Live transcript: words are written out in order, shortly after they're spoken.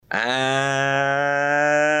And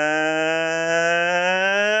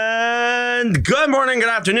good morning, good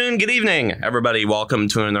afternoon, good evening, everybody. Welcome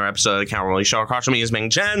to another episode of the Cameron Woolley Show. Across from me is Ming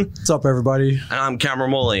Chen. What's up, everybody? And I'm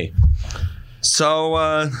Cameron Woolley.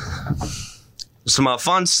 So, some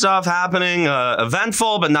fun stuff happening.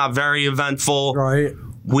 Eventful, but not very eventful. Right.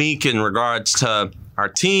 Week in regards to our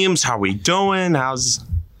teams. How we doing? How's...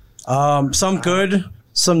 some good,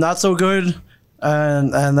 some not so good,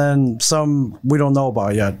 and then some we don't know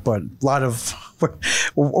about yet, but a lot of...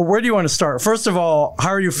 Where do you want to start? First of all, how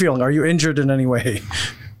are you feeling? Are you injured in any way?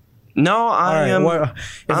 No, I am.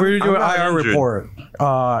 If we were to do an IR injured. report,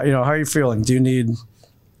 how are you feeling? Do you need,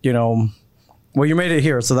 well, you made it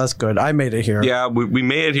here, so that's good. I made it here. Yeah, we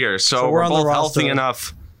made it here. So we're on the both roster healthy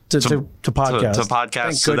enough to podcast. To podcast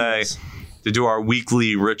Thank today, goodness. to do our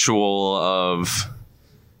weekly ritual of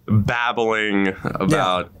babbling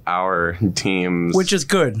about our teams. Which is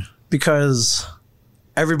good, because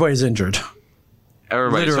everybody's injured.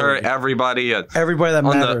 Everybody's Literally. hurt. Everybody That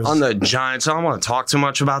matters. on the Giants. I don't want to talk too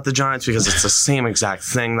much about the Giants because it's the same exact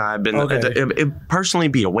thing that I've been. Okay. It personally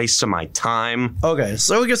be a waste of my time. Okay,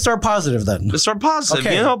 so we can start positive then. Let's start positive.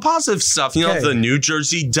 Okay. Positive stuff. Okay. The New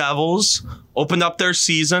Jersey Devils opened up their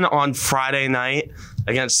season on Friday night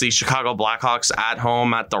against the Chicago Blackhawks at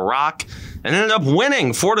home at the Rock and ended up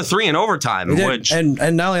winning 4-3 in overtime, They did.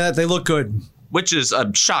 And not only that, they look good. which is a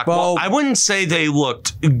shock. Well, I wouldn't say they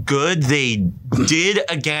looked good. They did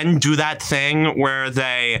again do that thing where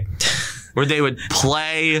they would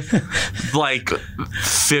play like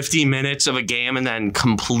 50 minutes of a game and then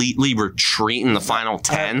completely retreat in the final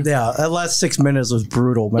 10. Yeah, that last 6 minutes was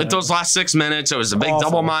brutal, man. But those last 6 minutes, it was a big Awful.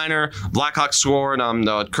 double minor. Blackhawks scored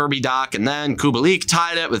the Kirby Doc, and then Kubalik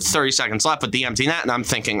tied it with 30 seconds left with the empty net. And I'm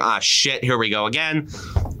thinking, shit, here we go again.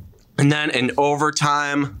 And then in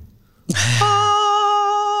overtime,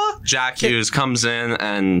 Jack Hughes comes in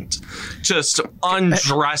and just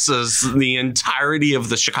undresses the entirety of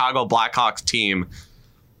the Chicago Blackhawks team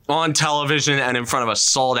on television and in front of a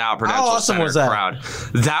sold-out Prudential How awesome Center was that? crowd.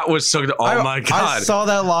 That was so good. Oh my God. I saw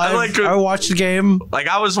that live. I watched the game. Like,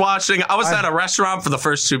 I was at a restaurant for the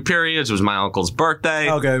first 2 periods. It was my uncle's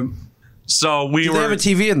birthday. Okay. So Did they have a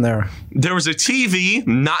TV in there? There was a TV,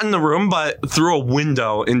 not in the room, but through a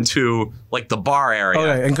window into like the bar area.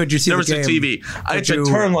 Okay, and could you see there the game? was a TV. I had to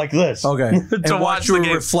turn like this. Okay. to watch the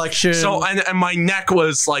game. Reflection. So and my neck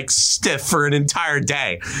was like stiff for an entire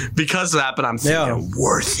day because of that. But I'm thinking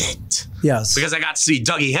worth it. Yes. Because I got to see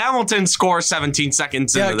Dougie Hamilton score 17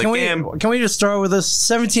 seconds into the game. Can we just start with this?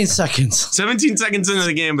 17 seconds. 17 seconds into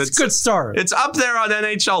the game. But It's a good start. It's up there on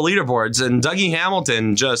NHL leaderboards, and Dougie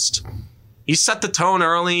Hamilton he set the tone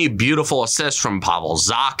early. Beautiful assist from Pavel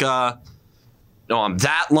Zacha. On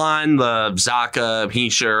that line, the Zacha,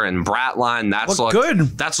 Heischer, and Bratt line, that's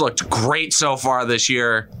looked great so far this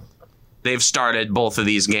year. They've started both of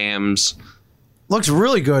these games. Looks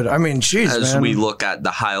really good. I mean, jeez, As man. we look at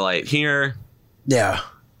the highlight here. Yeah.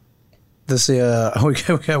 This we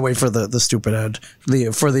gotta wait for the stupid ad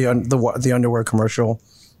for the underwear commercial.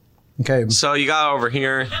 Okay. So you got over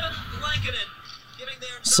here.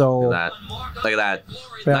 So Look at that.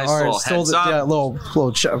 yeah, Nice all right, little still heads up. yeah, little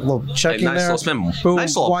checking nice there. little spin. Boom,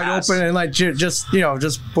 Nice little wide pass. open and like just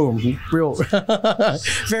boom, real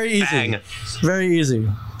very easy. Bang. Very easy.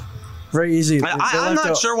 Very easy. I'm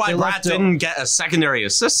not sure why Bratt didn't get a secondary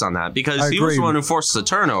assist on that because he was the one who forced the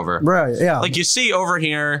turnover. Right, yeah. Like you see over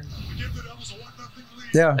here,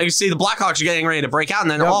 yeah. you see the Blackhawks are getting ready to break out,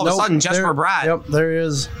 and then all of a sudden Jesper Bratt there he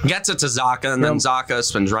is. gets it to Zacha, and then Zacha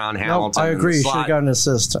spins around Hamilton. I agree. He in the should have slot. gotten an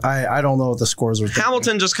assist. I don't know what the scores were.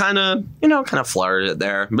 Hamilton just kind of flirted it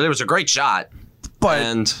there, but it was a great shot. But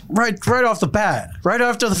and right off the bat, right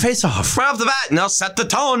after the face-off, right off the bat, now set the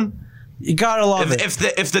tone. You gotta love it.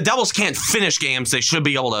 If the Devils can't finish games, they should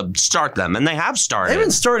be able to start them, and they have started. They've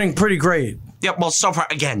been starting pretty great. Yep. Well, so far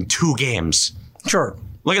again, 2 games. Sure.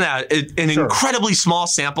 Look at that. An incredibly small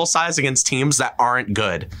sample size against teams that aren't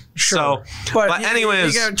good. Sure. So, but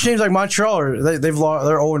anyways. You got teams like Montreal, they're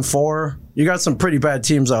 0-4. You got some pretty bad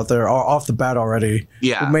teams out there off the bat already.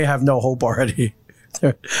 Yeah. Who may have no hope already.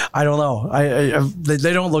 I don't know.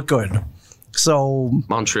 They don't look good. So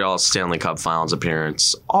Montreal's Stanley Cup Finals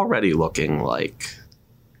appearance already looking like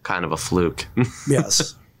kind of a fluke.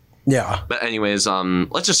 yes. Yeah. But anyways,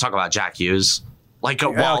 let's just talk about Jack Hughes.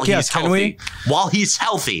 While he's healthy. While he's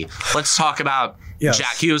healthy, let's talk about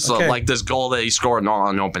Jack Hughes. Okay. Like this goal that he scored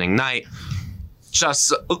on opening night.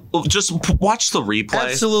 Just watch the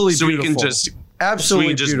replay. Absolutely so beautiful. we can just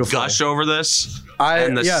beautiful. gush over this.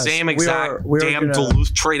 And the same exact damn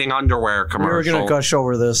Duluth trading underwear commercial. We were going to gush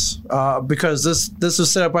over this because this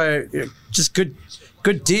was set up by just good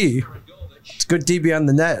D. It's good DB on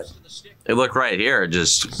the net. Hey, look right here.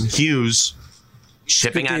 Just Hughes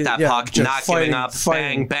chipping at that puck, not giving up.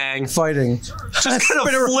 Bang, bang. Fighting. Just kind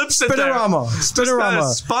of flips it there.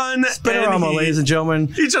 Spinorama. Spinorama, ladies and gentlemen.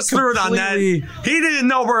 He just threw it on net. He didn't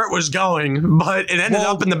know where it was going, but it ended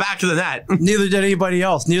up in the back of the net. Neither did anybody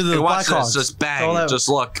else. Neither did the Blackhawks. Just bang. Just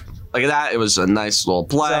look. Look at that. It was a nice little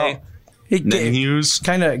play. So, Hughes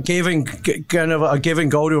kind of gave a give and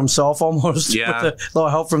go to himself almost. Yeah. With a little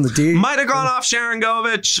help from the D. Might have gone off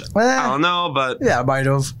Sharangovich. I don't know, but yeah, might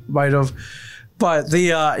have. But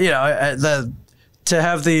the to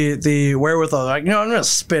have the wherewithal, like, I'm gonna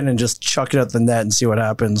spin and just chuck it at the net and see what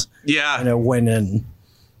happens. Yeah, and it went in.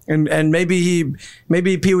 And maybe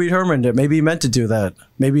Pee Wee Herman did. Maybe he meant to do that.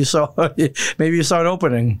 Maybe you saw an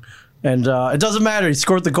opening. And it doesn't matter. He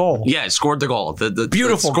scored the goal. Yeah, he scored the goal. The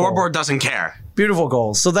beautiful scoreboard goal. Doesn't care. Beautiful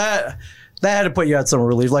goal. So that had to put you at some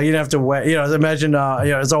relief. Like, you didn't have to wait. Imagine.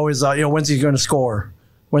 It's always. When's he going to score?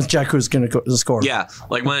 When's Jack Hughes going to score? Yeah,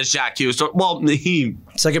 like when is Jack Hughes? Well,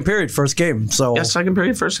 second period, first game. So yeah, second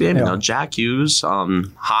period, first game. Yeah. Jack Hughes,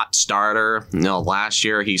 hot starter. Last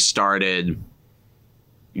year he started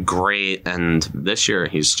great, and this year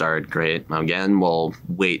he started great. Again, we'll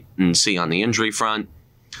wait and see on the injury front.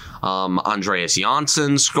 Andreas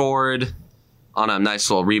Janssen scored on a nice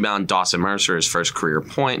little rebound. Dawson Mercer, his first career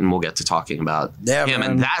point, and we'll get to talking about him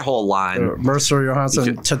and that whole line. Mercer,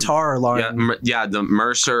 Johansson, Tatar line. Yeah, the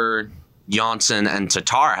Mercer, Janssen, and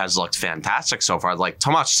Tatar has looked fantastic so far. Like,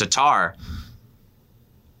 Tomas Tatar,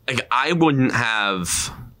 like, I wouldn't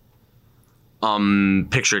have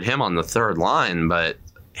pictured him on the third line, but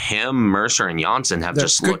him, Mercer, and Janssen have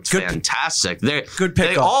just looked fantastic.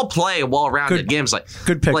 They all play well-rounded games. Like,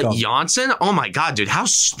 good pick. Like Janssen, oh my god, dude, how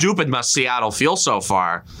stupid must Seattle feel so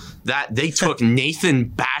far that they took Nathan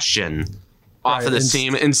Bastion off of the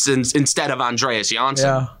team instead of Andreas Janssen?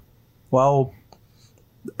 Yeah. Well,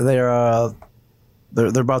 they're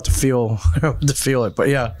about to feel it, but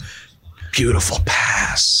yeah. Beautiful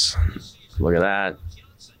pass. Look at that.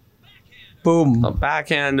 Boom. A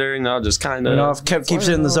backhander, just kind of. Keeps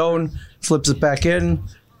it in the zone, flips it back in.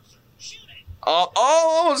 Oh,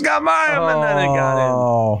 almost got by him, and then it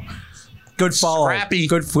got in. Good follow. Scrappy.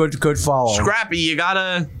 Good follow. Scrappy, you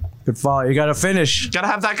gotta. Good follow. You gotta finish. You gotta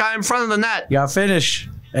have that guy in front of the net. You gotta finish.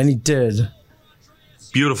 And he did.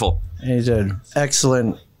 Beautiful. And he did.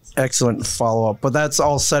 Excellent follow up. But that's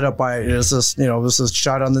all set up by this is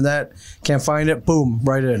shot on the net. Can't find it. Boom.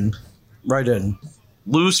 Right in.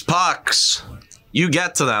 Loose pucks. You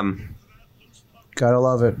get to them. Gotta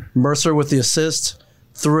love it. Mercer with the assist.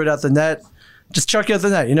 Threw it at the net. Just chuck it at the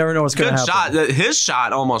net. You never know what's going to happen. Good shot. His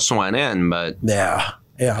shot almost went in, but yeah.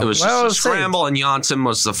 It was just a scramble, and Janssen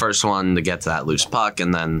was the first one to get to that loose puck,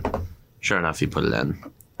 and then sure enough, he put it in.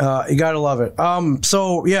 You gotta love it.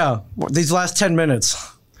 So yeah, these last 10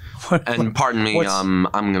 minutes. And pardon me, I'm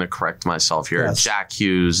going to correct myself here. Yes. Jack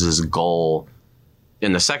Hughes' goal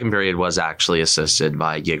in the second period was actually assisted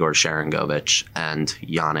by Yegor Sharangovich and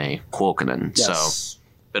Janne Kuokkanen. Yes. So,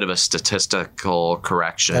 bit of a statistical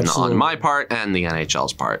correction on my part and the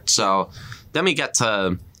NHL's part. So, then we get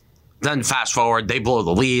to, then fast forward, they blow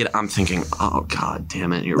the lead. I'm thinking, oh, god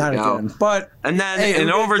damn it, here we go. Again. But, and then in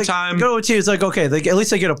overtime, go to it's like, okay, at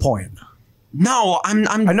least they get a point. No, I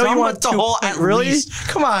know you want with the whole really? Least.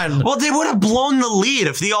 Come on. Well, they would have blown the lead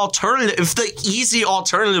if the easy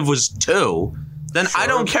alternative was 2. Then sure. I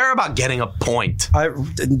don't care about getting a point.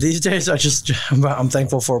 These days, I'm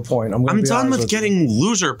thankful for a point. I'm done with getting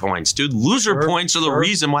loser points, dude. Loser points are the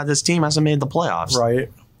reason why this team hasn't made the playoffs.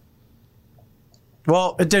 Right.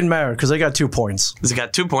 Well, it didn't matter because they got 2 points. They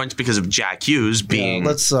got 2 points because of Jack Hughes being.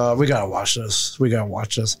 Yeah, we gotta watch this.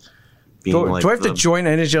 Do I have to join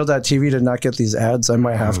NHL.tv to not get these ads? I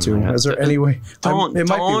might have to. Is there any way? It might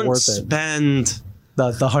be worth it. Spend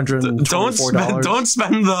the $124. Don't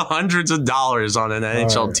spend the hundreds of dollars on an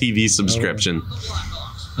NHL TV subscription.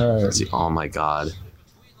 All right. Oh my god,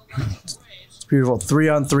 it's beautiful.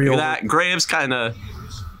 3-on-3. Look at that. Graves kind of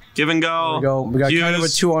give and go. We got Hughes. Kind of a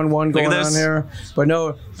 2-on-1 going on here, but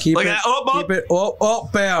no, keep it. Keep it. Oh,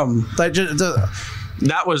 bam!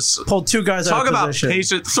 That was pulled 2 guys out of position. Talk about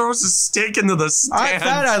patient. Throws a stick into the stands.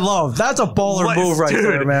 That I love. That's a baller move right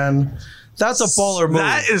there, man. That's a baller move.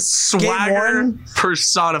 That is swagger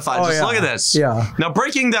personified. Just look at this. Yeah. Now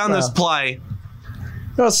breaking down this play.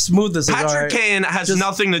 How smooth this is. Patrick Kane has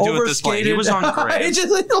nothing to do with this play. He was on Graves.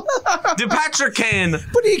 Dude, Patrick Kane.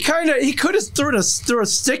 But he could have threw a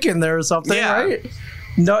stick in there or something, right?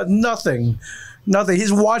 No, nothing.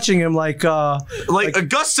 He's watching him like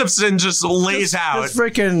Gustafsson just lays out.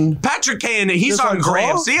 Freaking Patrick Kane. He's on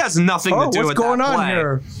Graves. He has nothing to do with that play. What's going on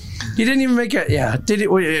here? He didn't even make it. Yeah. Did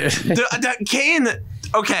it? Kane.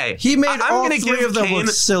 Okay. He made I'm all gonna three give of them Kane,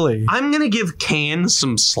 look silly. I'm going to give Kane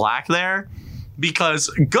some slack there because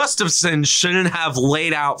Gustafsson shouldn't have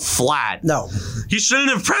laid out flat. No. He shouldn't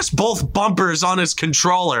have pressed both bumpers on his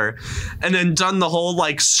controller and then done the whole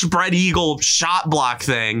like spread eagle shot block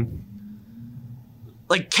thing.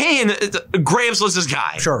 Like Kane, Graves was his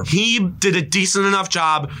guy. Sure. He did a decent enough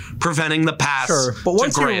job preventing the pass. Sure. But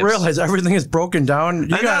once you Graves. realize everything is broken down, you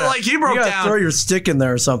gotta, like he broke you gotta down. throw your stick in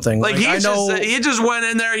there or something. Like he just went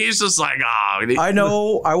in there. He's just like, oh. I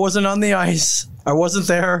know I wasn't on the ice. I wasn't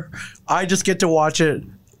there. I just get to watch it.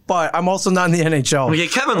 But I'm also not in the NHL. Okay,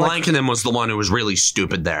 Kevin Lankinen was the one who was really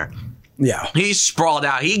stupid there. Yeah. He sprawled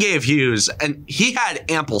out. He gave Hughes, and he had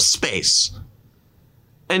ample space.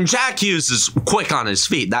 And Jack Hughes is quick on his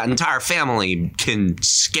feet. That entire family can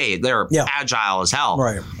skate. They're agile as hell.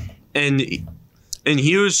 Right. And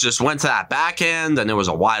Hughes just went to that backhand, and it was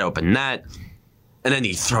a wide open net. And then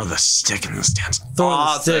he threw the stick in the stands.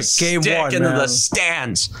 The stick. Game one, into man. the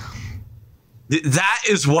stands. That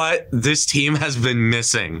is what this team has been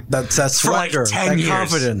missing. That's for like swagger, 10 that years.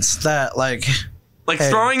 confidence, that like hey,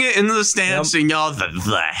 throwing it into the stands, you know,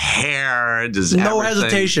 the hair, just no everything.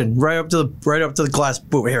 hesitation, right up to the glass.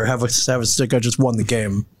 Boom! Here, have a stick. I just won the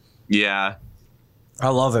game. Yeah, I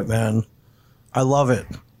love it, man. I love it.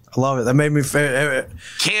 That made me.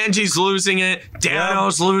 Kanji's losing it.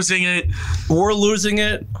 Dano's losing it. We're losing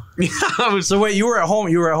it. So wait, you were at home.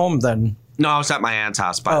 You were at home then. No, I was at my aunt's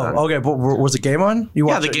house by then. Okay, but was the game on?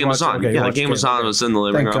 The game was on. Okay, the game was on. I was in the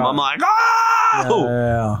living room. God. I'm like, oh!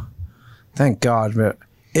 Yeah. Thank God, man.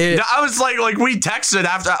 I was like we texted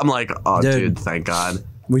after. I'm like, oh, dude, thank God.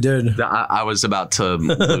 We did. I was about to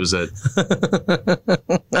lose it.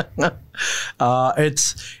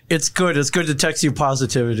 It's good. It's good to text you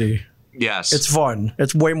positivity. Yes. It's fun.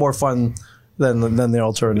 It's way more fun than the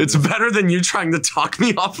alternative. It's better than you trying to talk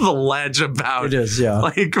me off the ledge about. It is, yeah.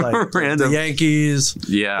 Like random. The Yankees,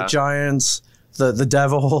 the Giants, the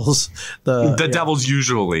Devils, the Devils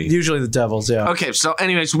usually the Devils, yeah. Okay, so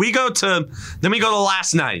anyways, we go to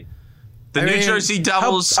last night. The New Jersey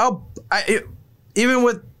Devils. Even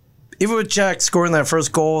with Jack scoring that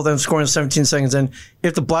first goal, then scoring 17 seconds in,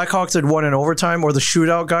 if the Blackhawks had won in overtime or the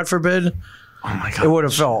shootout, God forbid, oh my God, it would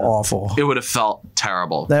have felt awful. It would have felt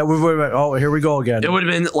terrible. That we would have been, oh, here we go again. It would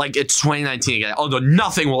have been like it's 2019 again. Although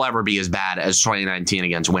nothing will ever be as bad as 2019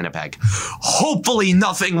 against Winnipeg. Hopefully,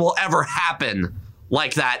 nothing will ever happen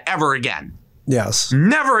like that ever again. Yes.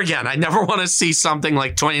 Never again. I never want to see something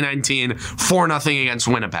like 2019 4-0 against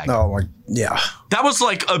Winnipeg. Oh my, yeah. That was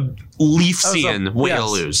like a Leafsian way to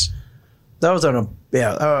lose. That was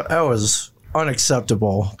that was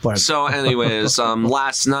unacceptable. But so, anyways,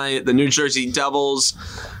 last night the New Jersey Devils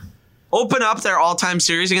open up their all-time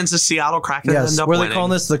series against the Seattle Kraken. Yes, and end up what are winning. they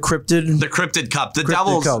calling this? The Cryptid Cup.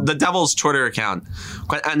 Cup. The Devils Twitter account.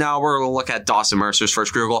 And now we're going to look at Dawson Mercer's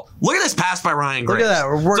first career goal. Look at this pass by Ryan Graves. Look at that.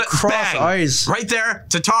 We're cross bang, ice. right there.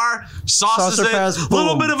 Tatar sauces Saucer it. pass, A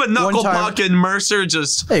little bit of a knuckle puck, and Mercer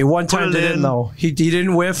just one time did it though. He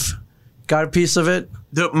didn't whiff. Got a piece of it.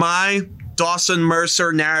 My Dawson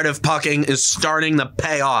Mercer narrative pucking is starting to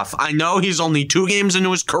pay off. I know he's only 2 games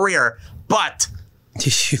into his career, but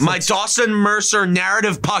my Dawson Mercer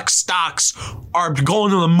narrative puck stocks are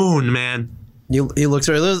going to the moon, man. He looks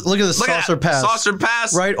right. Look at the saucer pass. Saucer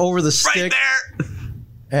pass. Right over the stick. Right there.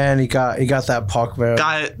 And he got that puck, man.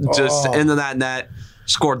 Got it just into that net.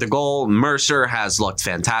 Scored the goal. Mercer has looked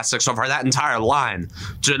fantastic so far. That entire line.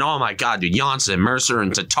 Oh my God, dude. Janssen, Mercer,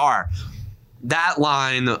 and Tatar. That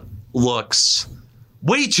line looks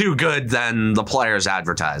way too good than the players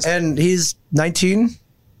advertised. And he's 19?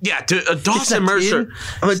 Yeah, Dawson Mercer.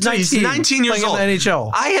 He's 19 years old. In the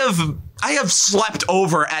NHL. I have slept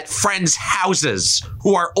over at friends' houses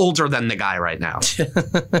who are older than the guy right now.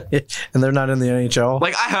 And they're not in the NHL?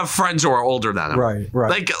 Like, I have friends who are older than him. Right.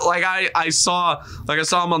 Like I saw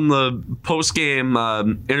him on the post-game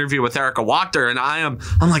interview with Erica Wachter, and I'm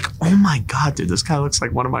like, oh my God, dude, this guy looks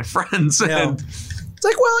like one of my friends. Yeah. And it's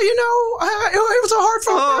like, well, it was a hard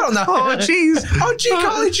fought. Oh, jeez. Oh, gee,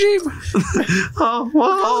 golly, gee.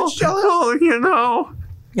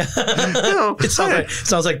 It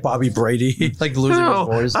sounds like Bobby Brady, like losing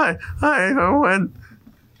his voice. I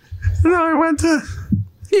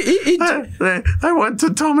went to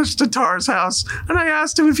Thomas Tatar's house and I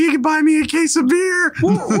asked him if he could buy me a case of beer.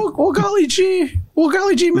 Well, golly gee,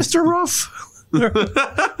 Mr. Ruff.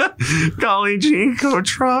 Golly gee,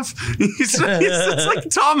 Coach Ruff. It's like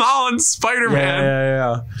Tom Holland's Spider-Man.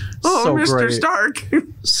 Yeah. Oh, So Mr. great. Stark.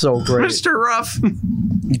 So great. Mr. Ruff.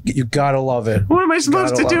 You gotta love it. What am I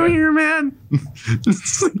supposed to Gotta do love it. here, man?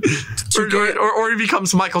 or he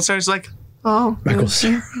becomes Michael Cera. He's like, oh, Michael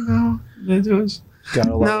Cera. No, it was,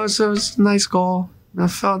 Gotta love no, it. so it was a nice goal. I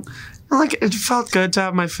felt like it felt good to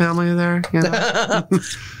have my family there. You know?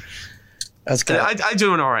 That's good. I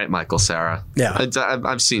do an all right, Michael Cera. Yeah.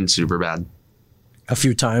 I've seen Superbad. A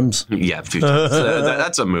few times. Yeah, a few times.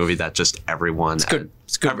 That's a movie that just everyone, good.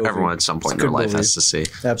 It's a good movie. everyone at some point in It's a their good life movie. has to see.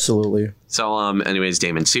 Absolutely. So, anyways,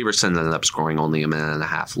 Damon Severson ended up scoring only a minute and a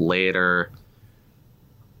half later.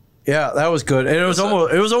 Yeah, that was good. And it was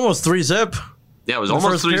almost 3-zip. Yeah, it was The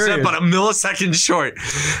almost first 3 period. zip, but a millisecond short.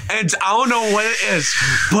 And I don't know what it is,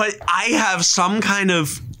 but I have some kind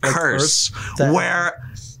of curse That- where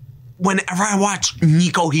whenever I watch,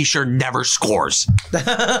 Nico Hischier never scores.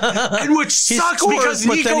 And which sucks scores, because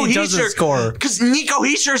but Nico then he doesn't Hischier score. because Nico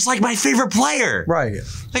Hischier is like my favorite player. Right.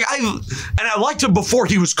 Like I liked him before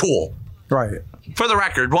he was cool. Right. For the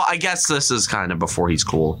record, well, I guess this is kind of before he's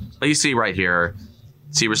cool. But you see right here,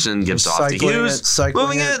 Severson gives off to Hughes,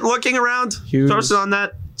 moving it, looking around, Hughes. throws it on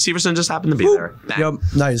net. Severson just happened to be there. Bang. Yep.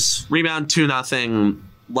 Nice. Rebound 2-0,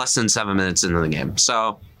 less than 7 minutes into the game.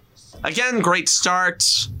 So, again, great start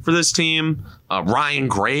for this team. Ryan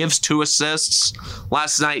Graves, 2 assists.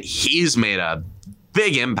 Last night, he's made a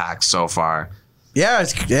big impact so far. Yeah.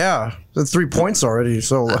 The 3 points already.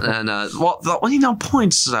 So And,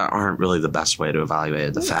 points aren't really the best way to evaluate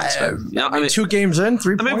a defenseman. You know, I mean, 2 games in,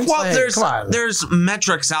 3 I mean, points. well, Hey, come on. there's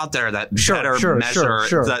metrics out there that better measure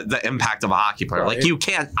the impact of a hockey player. Right. Like you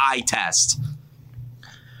can't eye test.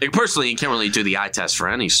 Like, personally, you can't really do the eye test for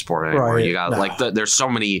any sport anymore. Right. You got there's so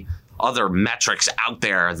many other metrics out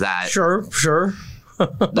there that Sure.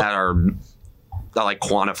 that like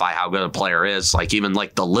quantify how good a player is. Like even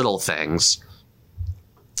like the little things.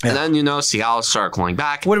 And then, Seattle started calling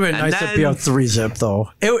back. Would have been nice to be a 3-zip though.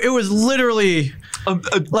 It was literally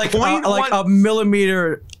like a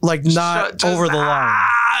millimeter, like not over the line.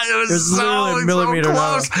 It was literally a millimeter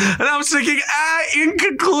close. And I was thinking,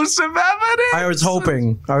 inconclusive evidence. I was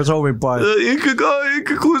hoping, but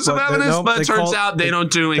inconclusive But evidence, nope, but they it turns called- out they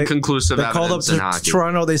don't do inconclusive they called up evidence in to hockey.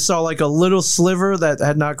 Toronto. They saw like a little sliver that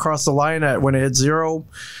had not crossed the line when it hit 0.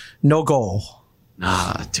 No goal.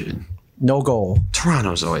 Nah, dude. No goal.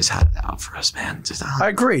 Toronto's always had it out for us, man. I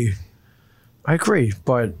agree,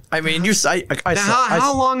 but I mean,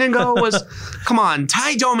 How long ago was? Come on,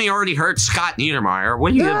 Ty Domi already hurt Scott Niedermayer.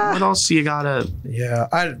 What else do you gotta? Yeah,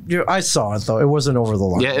 I saw it though. It wasn't over the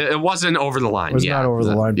line. Yeah, it wasn't over the line. It was not over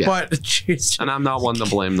the line. Yeah. But jeez, And I'm not one to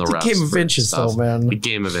blame the refs. game of for inches, stuff. though, man. A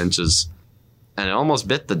game of inches, and it almost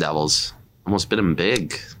bit the Devils. Almost bit him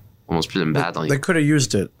big. Almost bit him badly. they could have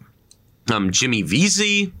used it. Jimmy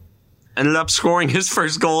Vesey ended up scoring his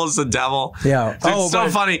first goal as the Devil. Yeah. Dude, it's so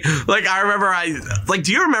funny. Like, I remember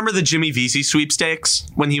do you remember the Jimmy Vesey sweepstakes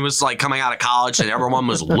when he was like coming out of college and everyone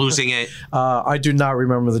was losing it? I do not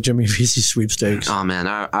remember the Jimmy Vesey sweepstakes. Oh man,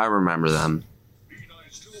 I remember them.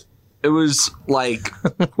 It was like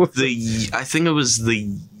I think it was the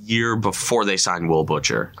year before they signed Will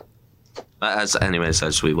Butcher. As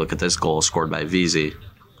we look at this goal scored by Vesey.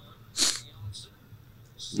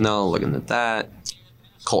 No, looking at that.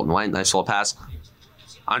 Colton White, nice little pass.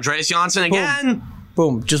 Andreas Janssen again.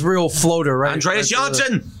 Boom. Just real floater, right? Andreas right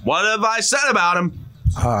Janssen. What have I said about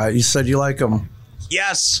him? You said you like him.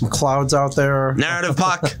 Yes. Clouds out there. Narrative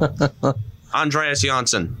puck. Andreas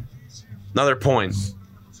Janssen. Another point.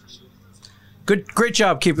 Great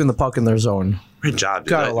job keeping the puck in their zone. Great job, dude.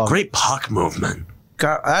 Gotta love Great puck movement.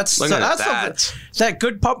 That's Look at something. That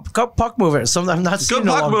good puck movement. Something I've not seen Good in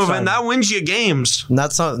a puck long movement. time. That wins you games.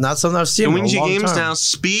 Not something I've seen It in wins a you long games time. now.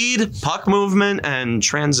 Speed, puck movement, and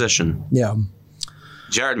transition. Yeah.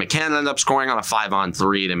 Jared McCann ended up scoring on a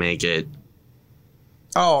 5-on-3 to make it.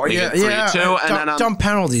 Oh Make yeah, it 3-2, yeah. and then, Dumb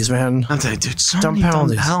penalties, man. I'm like, dude, so Dumb many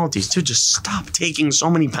penalties. dumb penalties. Dude, just stop taking so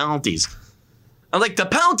many penalties. And like the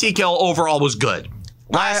penalty kill overall was good.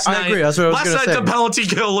 Last I night, agree. That's what I was last gonna night say. the penalty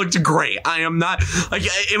kill looked great. I am not like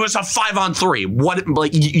it was a 5-on-3. What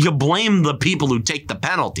like you blame the people who take the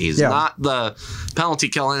penalties, not the penalty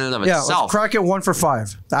kill in and of Yeah, itself. let's crack it 1 for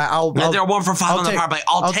 5. I'll They're 1 for 5 on the power play.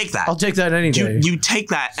 I'll take that. I'll take that any day. You take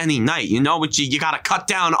that any night. You know what you got to cut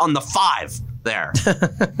down on the 5 there.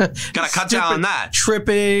 Got to cut down on that.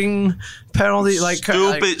 Tripping, penalty,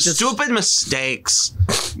 Stupid mistakes.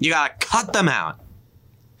 You got to cut them out.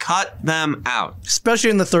 Cut them out. Especially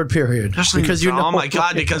in the third period. Because you know. Oh my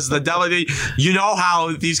God, because the Devil, you know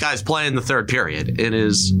how these guys play in the third period.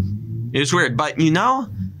 It's weird. But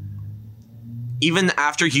even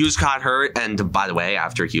after Hughes got hurt, and by the way,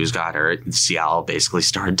 after Hughes got hurt, Seattle basically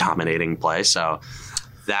started dominating play. So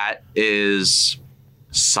that is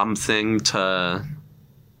something to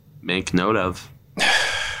make note of.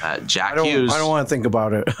 Jack Hughes. I don't want to think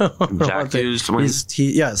about it. Jack Hughes.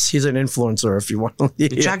 He's an influencer. If you want,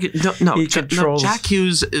 Jack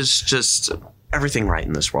Hughes is just everything right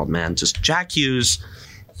in this world, man. Just Jack Hughes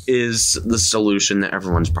is the solution to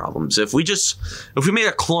everyone's problems. If we made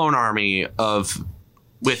a clone army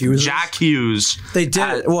with Jack Hughes, they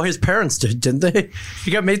did. Well, his parents didn't they?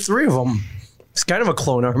 He made 3 of them. It's kind of a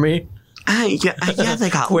clone army. Yeah, they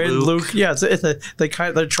got Quinn, Luke. Yeah,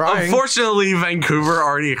 they're trying. Unfortunately, Vancouver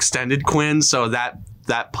already extended Quinn, so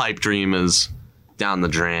that pipe dream is down the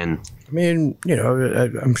drain. I mean,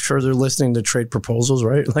 I'm sure they're listening to trade proposals,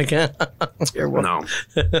 right? Like, no,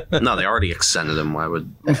 they already extended him. Why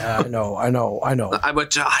would? I know. I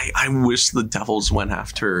wish the Devils went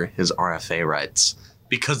after his RFA rights.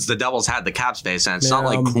 Because the Devils had the cap space, and it's not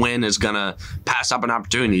like Quinn is gonna pass up an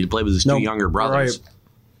opportunity to play with his 2 younger brothers. Right.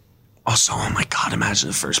 Also, oh my God! Imagine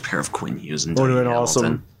the first pair of Quinn Hughes and Dougie Hamilton.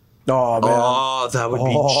 Awesome. Oh man! Oh, that would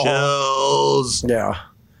be chills. Yeah.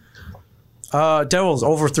 Devils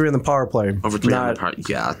over 3 in the power play. Over 3 in the power.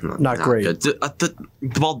 Yeah, not great.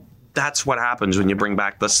 Well, that's what happens when you bring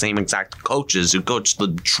back the same exact coaches who coached the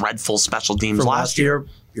dreadful special teams from last year.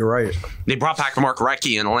 You're right. They brought back Mark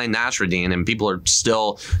Recchi and Elaine Nasruddin, and people are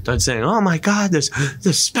still saying, "Oh my God, this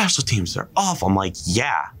special teams are awful." I'm like,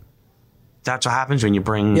 yeah, that's what happens when you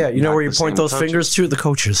bring. Yeah, you know where you point those fingers to? The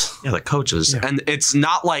coaches. Yeah, the coaches, and it's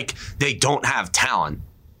not like they don't have talent.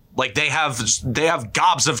 Like they have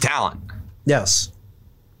gobs of talent. Yes,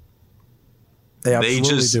 they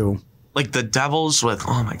absolutely do. Like the Devils with,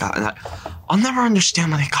 oh my God, I'll never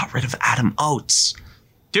understand why they got rid of Adam Oates.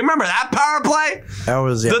 Do you remember that power play? That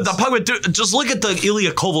was yes. the puck. Just look at the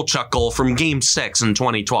Ilya Kovalchuk goal from Game 6 in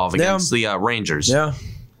 2012 against the Rangers. Yeah,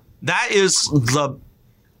 that is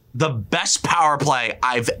the best power play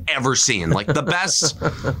I've ever seen. Like the best.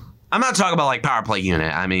 I'm not talking about like power play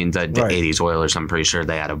unit. I mean the 80s Oilers. I'm pretty sure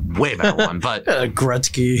they had a way better one. But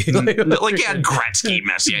Gretzky, like you had Gretzky,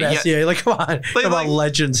 Messier. Like come on, about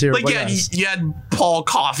legends here. Like you had Paul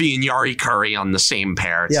Coffey and Yari Curry on the same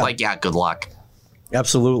pair. It's like good luck.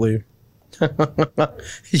 Absolutely.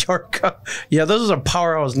 Yeah, those are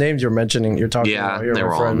powerhouse names you're mentioning. You're talking about. Yeah, they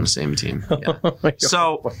were all on the same team. Yeah.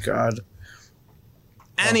 So, oh my God.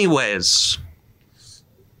 Anyways,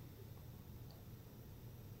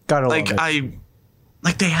 gotta love it.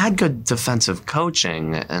 They had good defensive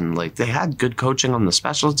coaching, and like they had good coaching on the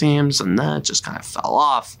special teams, and that just kind of fell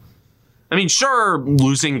off. I mean, sure,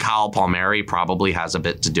 losing Kyle Palmieri probably has a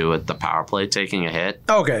bit to do with the power play taking a hit.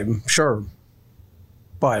 Okay, sure.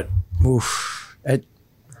 But, they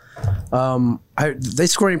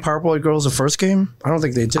scored any power play goals the first game? I don't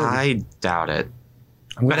think they did. I doubt it.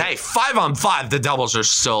 But hey, 5-on-5, the Devils are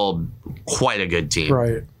still quite a good team.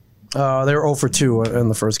 Right. They were 0 for 2 in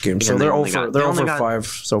the first game, so they're 0 for 5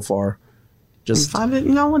 so far. Just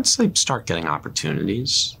once they start getting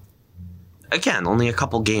opportunities. Again, only a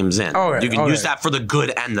couple games in. You can use that for the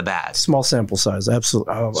good and the bad. Small sample size,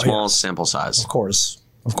 absolutely. Small sample size. Of course.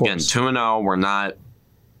 Again, 2-0, we're not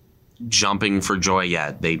jumping for joy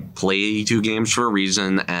yet. They play 2 games for a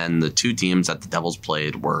reason, and the 2 teams that the Devils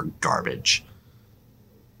played were garbage.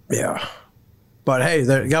 Yeah. But hey,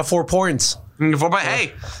 they got 4 points. Hey,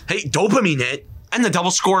 dopamine hit, and the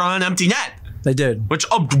Devils scored on an empty net. They did. Which,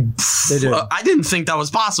 they did. I didn't think that was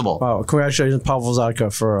possible. Wow, congratulations, Pavel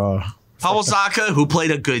Zacha for... Pavel Zacha, who played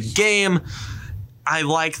a good game. I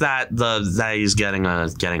like that he's getting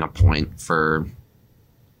a point for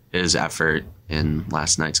his effort in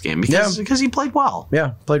last night's game because he played well.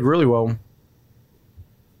 Yeah, played really well.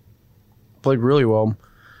 Any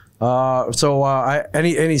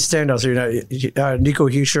standouts here? Nico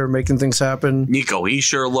Hischier making things happen. Nico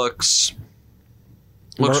Hischier looks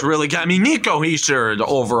really good. I mean, Nico Hischier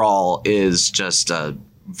overall is just a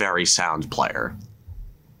very sound player.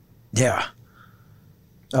 Yeah.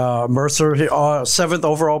 Mercer, 7th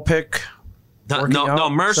overall pick. No,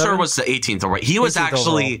 Mercer was the 18th overall. He was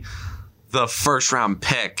actually the first round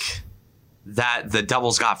pick that the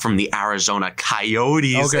Devils got from the Arizona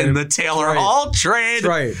Coyotes in the Taylor Hall trade.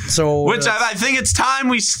 Right. So I think it's time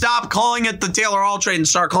we stop calling it the Taylor Hall trade and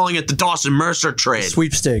start calling it the Dawson Mercer trade.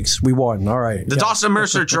 Sweepstakes. We won. All right. The Dawson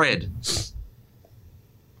Mercer trade.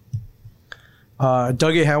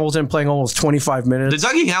 Dougie Hamilton playing almost 25 minutes. The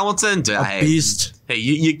Dougie Hamilton, beast. Hey,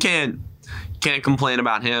 you can't complain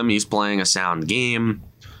about him. He's playing a sound game.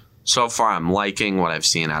 So far, I'm liking what I've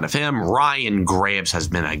seen out of him. Ryan Graves has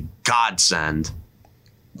been a godsend.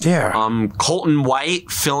 Yeah. Colton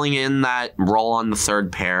White filling in that role on the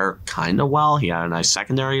third pair kind of well. He had a nice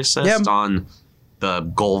secondary assist on the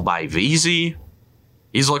goal by Vesey.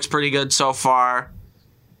 He's looks pretty good so far.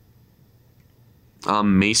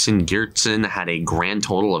 Mason Geertsen had a grand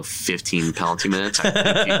total of 15 penalty minutes. I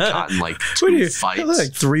think he'd gotten like two fights.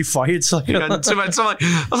 Like 3 fights. Like, He got 2 fights. So I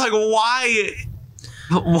was like, why?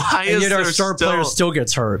 Why and is yet our there star player still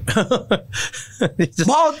gets hurt. He's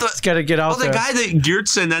got to get out the there. guy that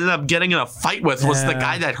Geertsen ended up getting in a fight with was the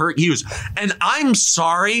guy that hurt Hughes. And I'm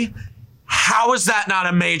sorry, how is that not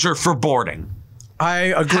a major for boarding? I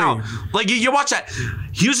agree. How? Like, you watch that.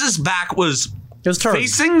 Hughes' back was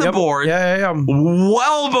facing the board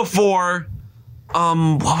well before.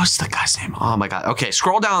 What was the guy's name? Oh, my God. Okay,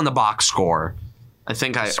 scroll down the box score. I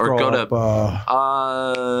think or go to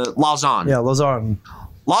Lauzon. Yeah, Lauzon.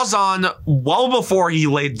 Lauzon, well before he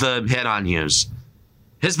laid the hit on Hughes,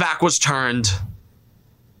 his back was turned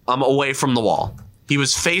away from the wall. He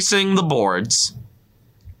was facing the boards,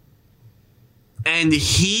 and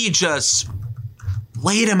he just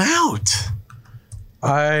laid him out.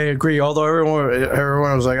 I agree. Although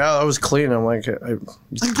everyone was like, "Oh, that was clean." I'm like,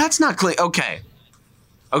 that's not clean. Okay,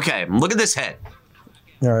 look at this hit.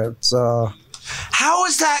 All right, so how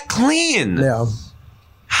is that clean? Yeah.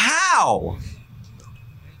 How?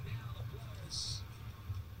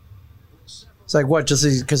 It's like, what, just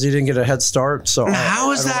because he didn't get a head start? So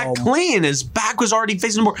how is that clean? His back was already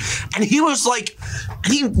facing the board. And he was like,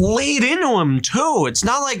 he laid into him too. It's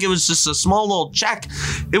not like it was just a small little check.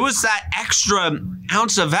 It was that extra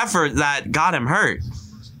ounce of effort that got him hurt.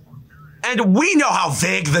 And we know how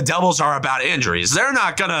vague the Devils are about injuries. They're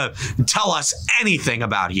not going to tell us anything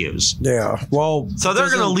about Hughes. Yeah, well. So they're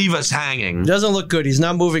going to leave us hanging. Doesn't look good. He's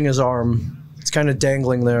not moving his arm. It's kind of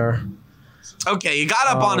dangling there. Okay, he got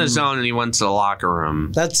up on his own and he went to the locker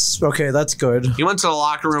room. That's okay. That's good. He went to the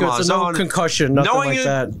locker room on his own. No concussion, nothing like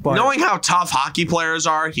that. But knowing how tough hockey players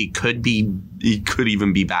are, he could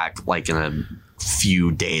even be back like in a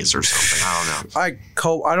few days or something. I don't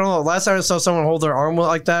know. I don't know. Last time I saw someone hold their arm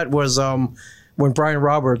like that was when Brian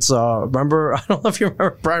Roberts. Remember? I don't know if you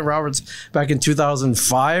remember Brian Roberts back in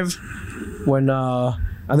 2005 when.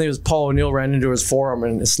 I think it was Paul O'Neill ran into his forearm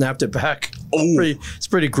and snapped it back. Oh. It's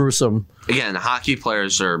pretty gruesome. Again, hockey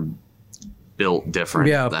players are built different.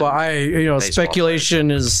 Yeah, but speculation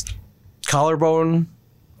is collarbone,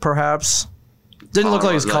 perhaps. Didn't look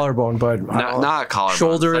like his collarbone, but not collarbone.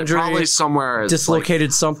 Shoulder injury, probably somewhere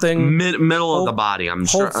dislocated something. Middle of the body. I'm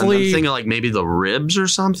thinking like maybe the ribs or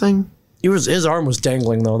something. His arm was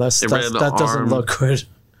dangling though. That doesn't look good.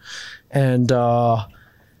 And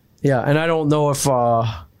yeah, and I don't know if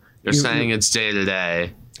you're saying it's day to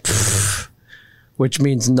day, which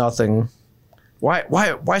means nothing.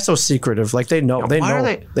 Why so secretive? Like they know they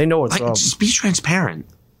know what's up. Just be transparent.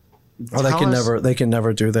 Oh, they can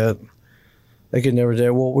never do that. They can never do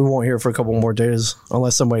it. Well, we won't hear for a couple more days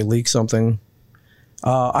unless somebody leaks something.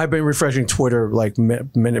 I've been refreshing Twitter like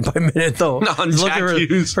minute by minute though.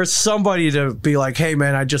 Looking for somebody to be like, "Hey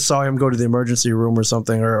man, I just saw him go to the emergency room or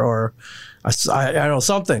something," or I don't know,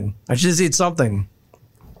 something. I just need something.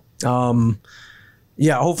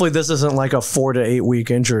 Yeah. Hopefully this isn't like a 4 to 8 week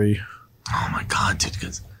injury. Oh my God,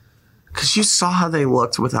 dude! Because you saw how they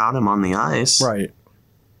looked without him on the ice, right?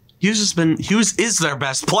 Hughes is their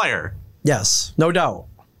best player. Yes, no doubt.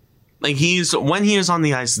 Like when he is on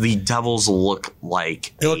the ice, the Devils look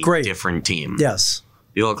like a different team. Yes.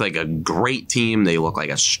 They look like a great team. They look like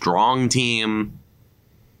a strong team.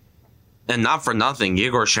 And not for nothing,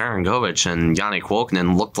 Yegor Sharangovich and Yannick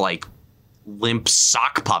Wokanen looked like limp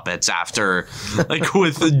sock puppets after, like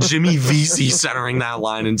with Jimmy Vesey centering that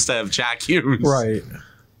line instead of Jack Hughes. Right.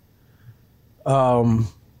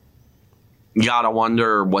 You gotta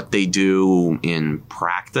wonder what they do in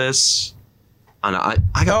practice. I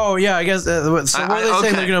guess. So what are they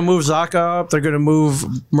saying? They're going to move Zacha up. They're going to move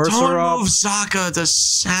Mercer up. Don't move Zacha to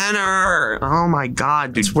center. Oh my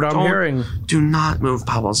God, dude! That's what I'm hearing. Do not move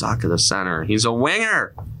Pavel Zacha to center. He's a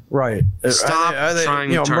winger. Right. Stop trying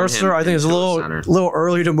to turn Mercer. Him I think it's a little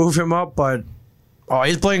early to move him up, but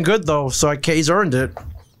he's playing good though, so he's earned it.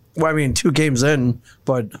 Well, I mean, 2 games in,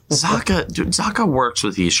 but Zacha works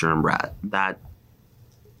with Easter and Brett. That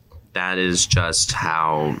is just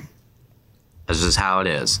how. This is how it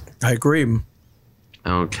is. I agree.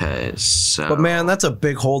 Okay, so. But man, that's a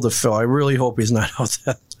big hole to fill. I really hope he's not out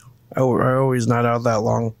that. I hope he's not out that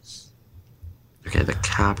long. Okay, the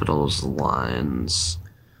Capitals lines.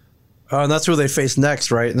 And that's who they face next,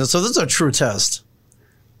 right? And so this is a true test.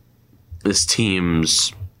 This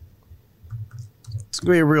team's. It's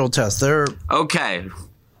gonna be a real test. They're okay.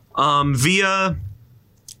 Via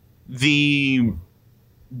the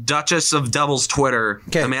Duchess of Devils Twitter,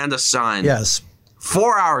 Amanda Stein. Yes.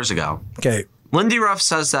 4 hours ago. Okay. Lindy Ruff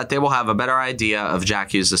says that they will have a better idea of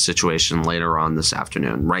Jack Hughes' situation later on this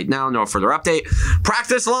afternoon. Right now, no further update.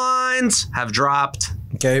 Practice lines have dropped.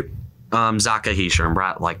 Okay. Zaka, Hischer, and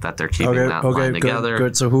Bratt like that they're keeping that line together.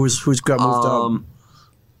 Good. So who's got moved up?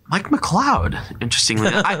 Mike McLeod, interestingly.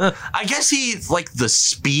 I guess he, like, the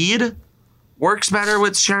speed works better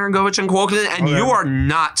with Sharon Govich and Kuokkanen, and you are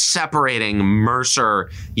not separating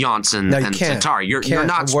Mercer, Janssen, and Tatar. You're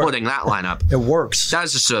not splitting that lineup. It works.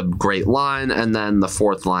 That's just a great line, and then the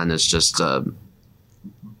fourth line is just a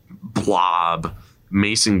blob.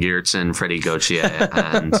 Mason Geertsen, Freddie Gauthier,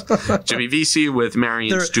 and Jimmy Vesey with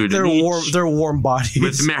Marian Studenich. They're warm bodies.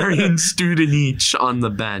 With Marian Studenich on the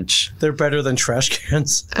bench. They're better than trash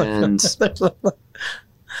cans.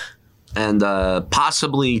 And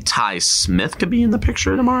possibly Ty Smith could be in the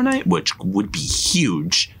picture tomorrow night, which would be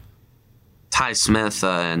huge. Ty Smith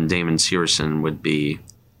and Damon Severson would be...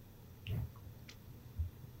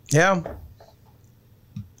 Yeah.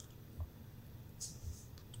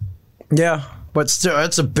 Yeah. But still,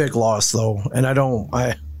 it's a big loss, though, and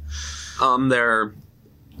they're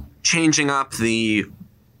changing up the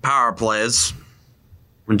power plays,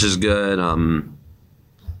 which is good.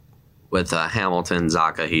 With Hamilton,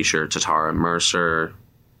 Zaka, Hischer, Tatar, and Mercer,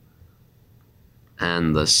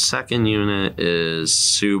 and the second unit is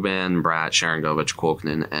Subban, Bratt, Sharon Govich,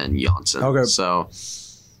 Kuokkanen, and Janssen. Okay. So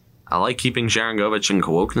I like keeping Sharon Govich and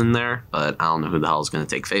Kuokkanen there, but I don't know who the hell is going to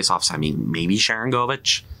take faceoffs. I mean, maybe Sharon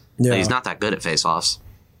Govich. Yeah. He's not that good at faceoffs.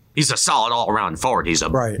 He's a solid all-around forward. He's a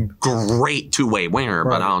great two-way winger,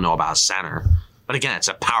 but I don't know about center. But again, it's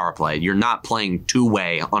a power play. You're not playing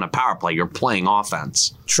two-way on a power play. You're playing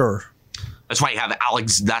offense. Sure. That's why you have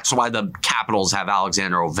That's why the Capitals have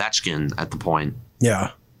Alexander Ovechkin at the point.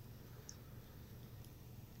 Yeah.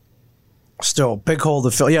 Still, big hole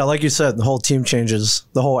to fill. Yeah, like you said, the whole team changes.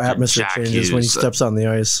 The whole atmosphere changes when he steps on the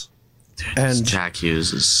ice. And Jack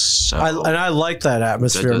Hughes is so... I like that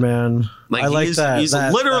atmosphere, man. Like, I like that. He's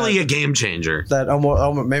literally a game changer. That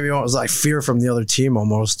almost maybe it was like fear from the other team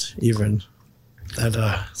almost, even.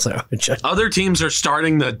 Other teams are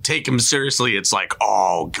starting to take him seriously. It's like,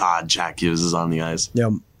 oh, God, Jack Hughes is on the ice. Yeah,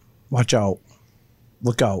 watch out.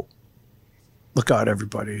 Look out. Look out,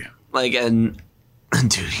 everybody. Like, and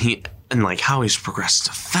dude, like how he's progressed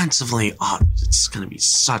defensively, it's going to be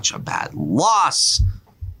such a bad loss.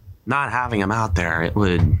 Not having him out there,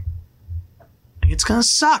 it's going to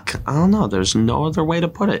suck. I don't know. There's no other way to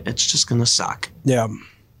put it. It's just going to suck. Yeah.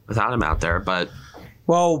 Without him out there. But,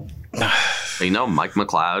 well, Mike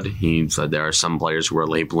McLeod, he said there are some players who are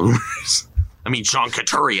late bloomers. I mean, Sean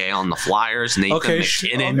Couturier on the Flyers, Nathan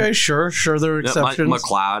McKinnon. Okay, sure. There are exceptions.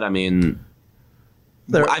 McLeod, I mean,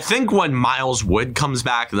 I think when Miles Wood comes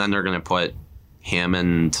back, then they're going to put him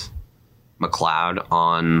and McLeod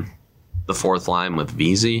on the fourth line with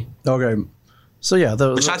Vesey. Okay. So, yeah.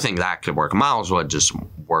 Which I think that could work. Miles Wood just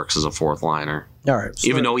works as a fourth liner. All right. So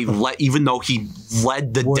even though he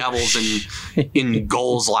led the Devils in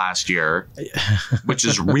goals last year, which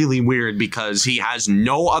is really weird because he has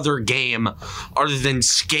no other game other than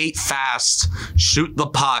skate fast, shoot the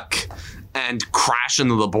puck, and crash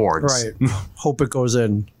into the boards. Right. Hope it goes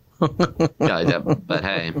in. Yeah, but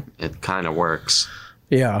hey, it kind of works.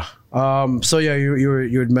 Yeah. So yeah,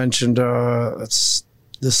 you had mentioned it's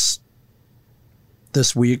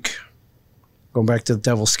this week. Going back to the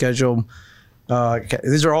Devils' schedule.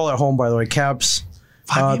 These are all at home, by the way. Caps.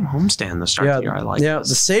 5-game homestand to start the year. I like. Yeah, the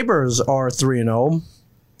Sabres are 3-0.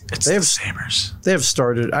 It's the Sabres. They have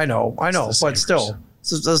started. I know, but still,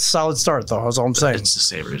 it's a solid start, though. That's all I'm saying. It's the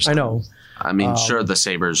Sabres. I know. I mean, sure, the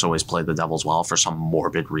Sabres always play the Devils well for some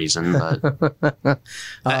morbid reason, but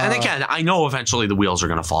and again, I know eventually the wheels are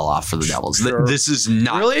going to fall off for the Devils. Sure. This is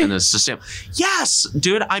not going to sustain. Yes,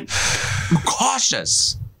 dude, I'm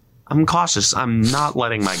cautious. I'm not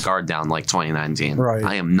letting my guard down like 2019. Right.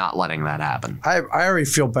 I am not letting that happen. I already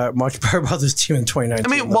feel much better about this team in 2019. I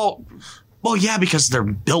mean, well, yeah, because they're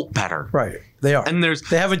built better. Right. They are. And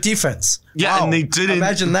they have a defense. Yeah, wow. And they didn't.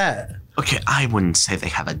 Imagine that. Okay, I wouldn't say they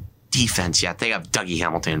have a defense yet. They have Dougie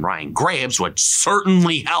Hamilton and Ryan Graves, which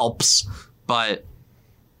certainly helps. But,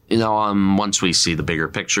 once we see the bigger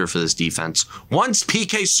picture for this defense, once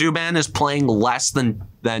PK Subban is playing less than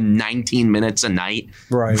 19 minutes a night,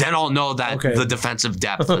 right, then I'll know that the defensive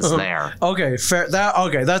depth is there. Okay, fair.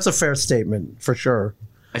 That's a fair statement for sure.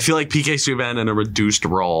 I feel like PK Subban in a reduced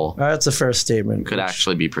role. That's a fair statement. Could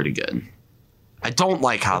actually be pretty good. I don't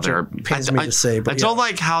like how they're. Pains me to say, but I don't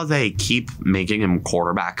like how they keep making him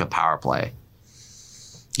quarterback a power play.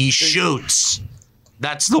 He shoots.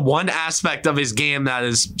 That's the one aspect of his game that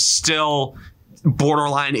is still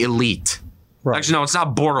borderline elite. Right. Actually, no, it's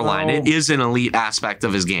not borderline. No. It is an elite aspect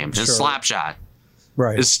of his game. His Sure. slap shot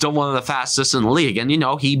Right. is still one of the fastest in the league. And,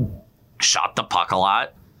 he shot the puck a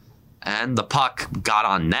lot, and the puck got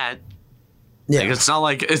on net. Yeah.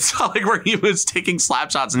 Like, it's not like where he was taking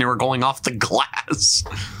slap shots and they were going off the glass.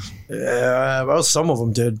 Well, some of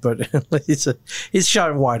them did, but he's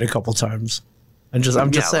shot wide a couple times. I'm just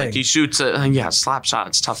saying. Like he shoots slap shot.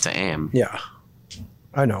 It's tough to aim. Yeah,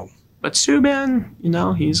 I know. But Subban,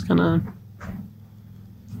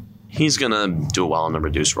 he's gonna do well in the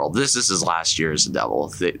reduced role. This is his last year as a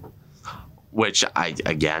Devil, which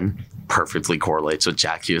again perfectly correlates with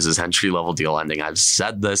Jack Hughes' entry-level deal ending. I've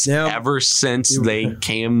said this ever since they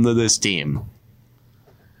came to this team.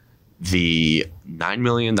 The $9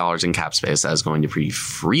 million in cap space that is going to be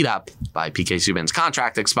freed up by PK Subban's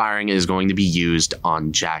contract expiring is going to be used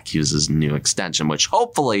on Jack Hughes' new extension, which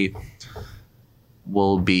hopefully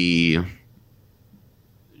will be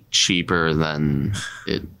cheaper than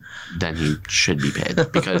he should be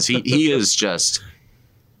paid, because he is just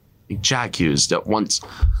Jack Hughes that once.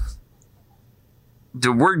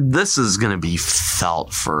 This is going to be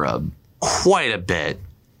felt for quite a bit.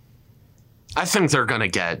 I think they're going to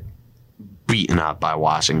get beaten up by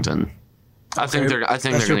Washington. I think they're going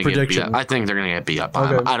to get beat up. I think they're going to get beat up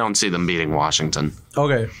by them. I don't see them beating Washington.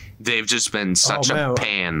 Okay. They've just been such a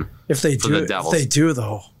pain if they for do, the Devils. If they do,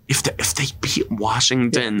 though. If they beat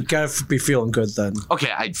Washington, you gotta be feeling good then.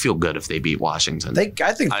 Okay, I'd feel good if they beat Washington.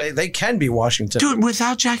 I think they can beat Washington. Dude,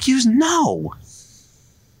 without Jack Hughes, no.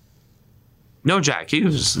 No Jack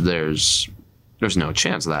Hughes, there's no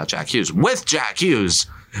chance without Jack Hughes. With Jack Hughes,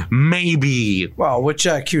 maybe. Well, with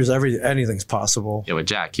Jack Hughes, anything's possible. Yeah, with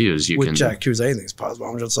Jack Hughes, Jack Hughes, anything's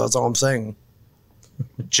possible. That's all I'm saying.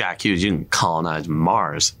 Jack Hughes, you can colonize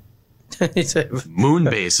Mars. Moon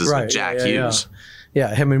bases with Jack Hughes.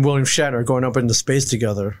 Yeah, him and William Shatner going up into space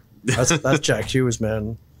together. That's Jack Hughes,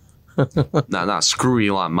 man. No, screw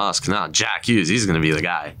Elon Musk. No, Jack Hughes, he's going to be the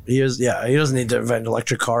guy. He is, yeah. He doesn't need to invent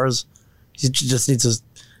electric cars. He just needs to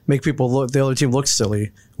make the other team look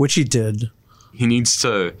silly, which he did. He needs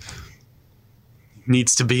to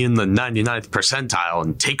be in the 99th percentile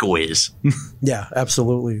in takeaways. Yeah,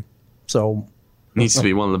 absolutely. So needs to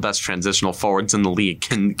be one of the best transitional forwards in the league.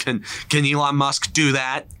 Can Elon Musk do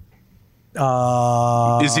that?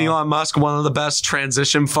 Is Elon Musk one of the best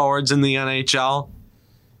transition forwards in the NHL?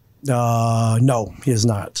 No, he is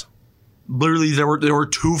not. Literally, there were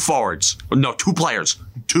two players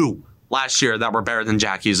last year that were better than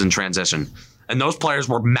Jack Hughes in transition, and those players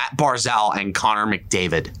were Matt Barzal and Connor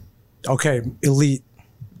McDavid. Okay, elite.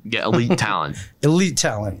 Yeah, elite talent. Elite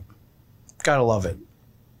talent. Gotta love it.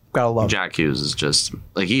 Jack Hughes is just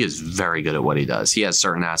he is very good at what he does. He has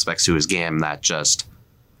certain aspects to his game that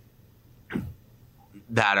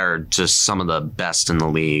are just some of the best in the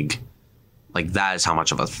league. Like, that is how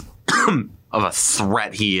much of a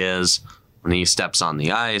threat he is when he steps on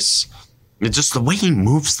the ice. It's just the way he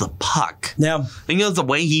moves the puck. Yeah. And the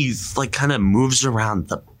way he kind of moves around,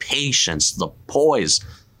 the patience, the poise,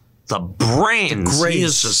 the brains. He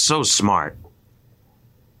is just so smart.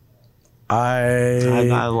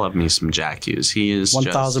 I love me some Jack Hughes. He is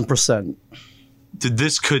 1,000%.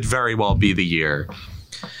 This could very well be the year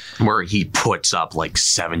where he puts up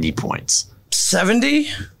 70 points. 70?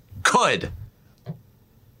 Could.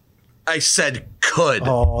 I said could.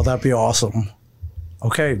 Oh, that'd be awesome.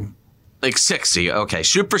 Okay. 60. Okay,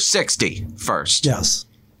 shoot for 60 first. Yes.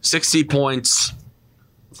 60 points,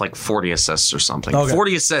 40 assists or something. Okay.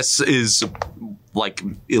 40 assists is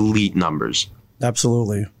elite numbers.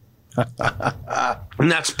 Absolutely.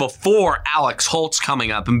 And that's before Alex Holt's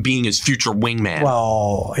coming up and being his future wingman.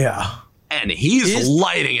 Well, yeah. And he's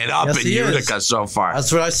lighting it up in Utica so far.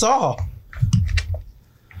 That's what I saw.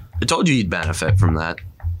 I told you you'd benefit from that.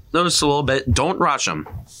 Notice a little bit. Don't rush him.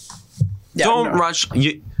 Yeah, Don't rush.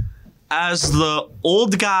 As the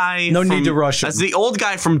old guy... need to rush him. As the old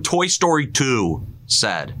guy from Toy Story 2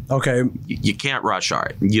 said. Okay. You can't rush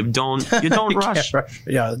art. You don't rush.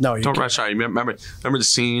 Yeah, no, you don't rush art. Remember the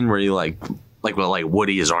scene where you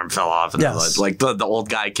Woody, his arm fell off, and the old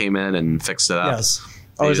guy came in and fixed it up. Yes.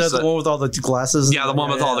 Oh, is that the one with all the glasses? Yeah, the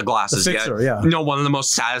one with all the glasses. The fixer, yeah. One of the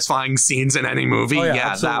most satisfying scenes in any movie. Oh, yeah,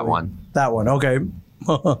 absolutely. that one. That one. Okay.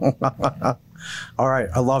 All right.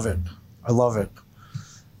 I love it.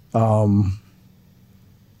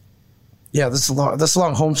 Yeah, this long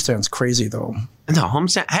homestand's crazy though. No,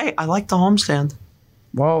 homestand. Hey, I like the homestand.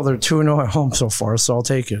 Well, they're 2-0 at home so far, so I'll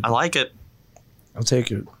take it. I like it. I'll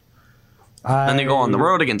take it. Then they go on the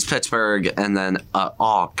road against Pittsburgh, and then a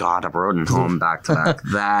road and home back to back.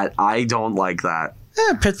 That I don't like that.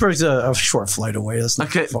 Pittsburgh's a short flight away. That's not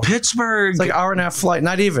Okay, far. Pittsburgh. It's like an hour and a half flight.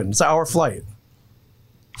 Not even. It's an hour flight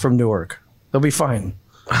from Newark. They'll be fine.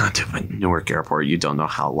 Dude, but Newark Airport, you don't know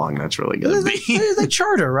how long that's really going to be. They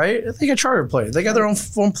charter, right? They got charter plane. They got their own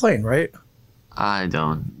plane, right? I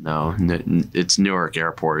don't know. It's Newark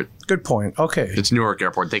Airport. Good point. Okay. It's Newark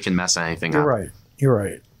Airport. They can mess anything You're up. right. You're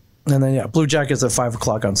right. And then, Blue Jackets at 5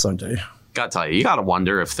 o'clock on Sunday. Gotta tell you, you gotta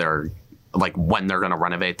wonder if they're, like, when they're gonna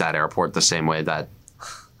renovate that airport the same way that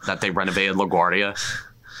they renovated LaGuardia.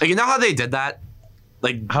 Like, you know how they did that?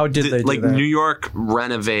 Like, How did they do like that? New York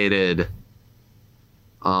renovated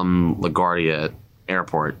LaGuardia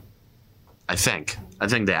Airport. I think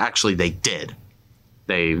they did.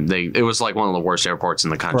 They it was like one of the worst airports in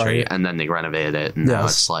the country, Right. and then they renovated it, and now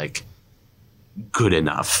Yes. it's like good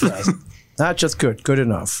enough. Not just good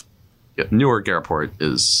enough. Yeah, Newark Airport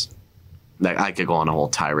is. Like, I could go on a whole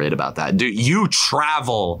tirade about that. Dude, you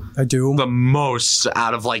travel I do. the most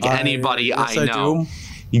out of like anybody yes, I know.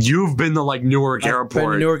 You've been to like Newark Been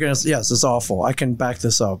Airport. to Newark, and yes, it's awful. I can back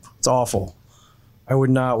this up. It's awful. I would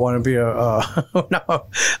not want to be no,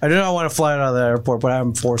 I do not want to fly out of the airport, but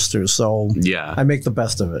I'm forced to. So Yeah. I make the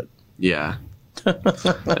best of it. Yeah.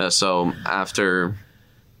 So after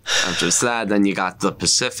that, then you got the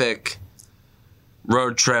Pacific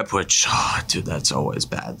road trip, which, dude, that's always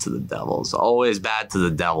bad to the Devils. Always bad to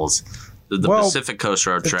the Devils. The Well, Pacific Coast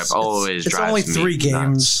road trip always it's drives only me 3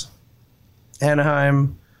 games. nuts.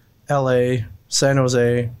 Anaheim, LA, San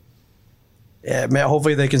Jose. Yeah, man,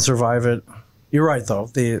 hopefully they can survive it. You're right though.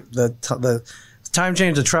 The time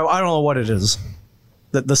change, the travel, I don't know what it is.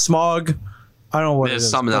 The smog, I don't know what There's it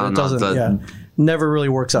is. something but on it doesn't, never really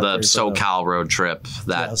works out. The great for them. SoCal road trip.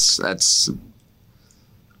 That's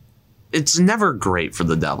it's never great for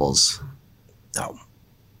the Devils. No.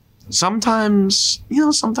 Sometimes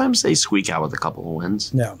they squeak out with a couple of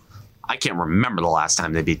wins. Yeah. I can't remember the last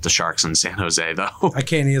time they beat the Sharks in San Jose, though. I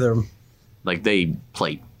can't either. Like, they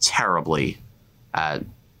play terribly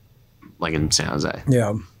in San Jose.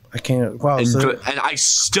 Yeah. I can't. Wow. And I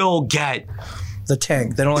still get the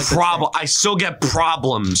tank. They don't like the tank. I still get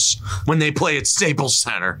problems when they play at Staples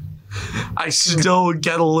Center. I still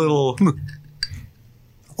get a little.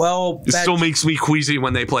 Well, It still makes me queasy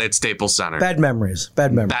when they play at Staples Center. bad memories.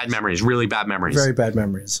 Bad memories. Bad memories. Really bad memories. Very bad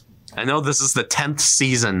memories. I know this is the 10th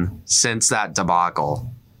season since that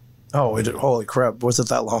debacle. Oh, holy crap. Was it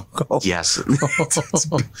that long ago? Yes.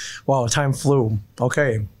 Wow, time flew.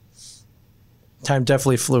 Okay. Time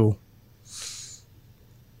definitely flew.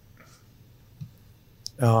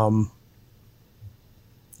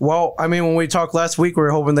 Well, I mean, when we talked last week, we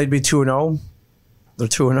were hoping they'd be 2-0. They're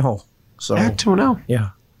 2-0. So, Yeah, 2-0. yeah.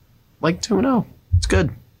 Like 2-0. It's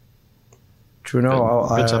good.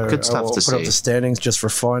 2-0. Good stuff I will to put up see. the standings just for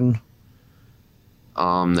fun.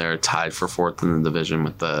 They're tied for 4th in the division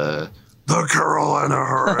with the Carolina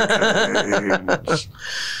Hurricanes.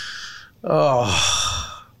 Oh,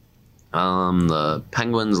 The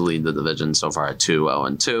Penguins lead the division so far at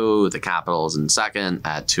 2-0-2. The Capitals in 2nd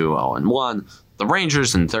at 2-0-1. The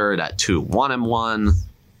Rangers in 3rd at 2-1-1.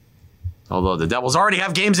 Although the Devils already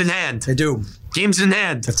have games in hand. they do. Games in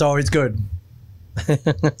hand. It's always good.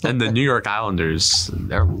 And the New York Islanders,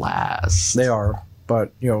 they're last. They are.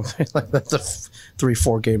 But, like that's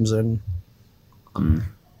 3-4 games in.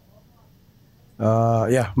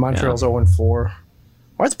 Montreal's 0-4.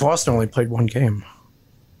 Why has Boston only played 1 game?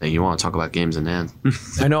 Hey, you want to talk about games in hand?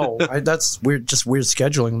 I know. That's weird. Just weird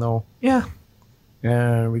scheduling, though. Yeah.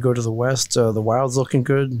 And we go to the West. The Wild's looking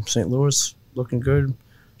good. St. Louis looking good.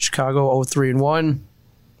 Chicago 0-3-1.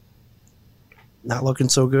 Not looking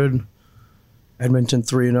so good. Edmonton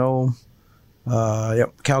 3-0.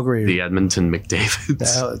 Calgary. The Edmonton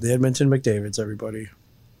McDavids. The Edmonton McDavids, everybody.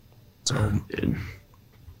 So, Dude.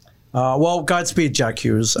 well, Godspeed, Jack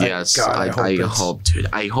Hughes. Yes, I hope, dude.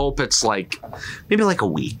 I hope it's maybe a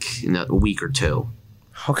week, a week or 2.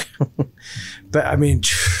 Okay. But, I mean,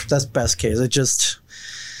 that's best case.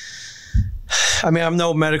 I'm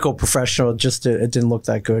no medical professional. It didn't look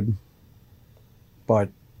that good. But,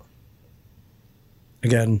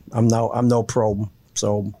 again, I'm no pro.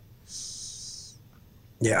 So,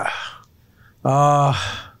 yeah. But,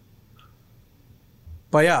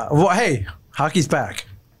 yeah. Well, hey, hockey's back.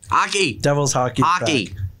 Hockey. Devils hockey.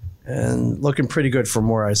 Hockey. And looking pretty good from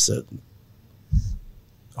where I sit.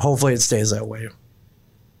 Hopefully it stays that way.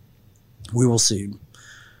 We will see.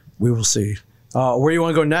 We will see. Where do you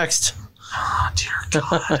want to go next? Oh, dear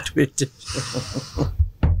God.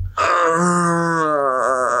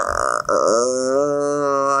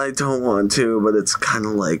 I don't want to, but it's kind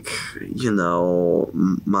of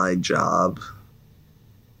my job.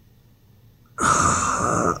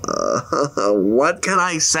 What can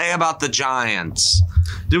I say about the Giants?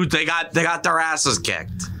 Dude, they got their asses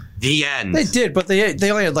kicked. The end. They did, but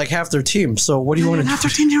they only had like half their team. So what do you want to do? Half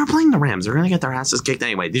their team, they were playing the Rams. They're going to get their asses kicked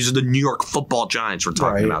anyway. These are the New York Football Giants we're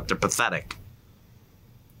talking about. They're pathetic.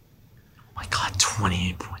 Oh my God,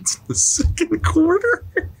 28 points in the second quarter.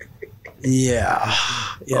 Yeah.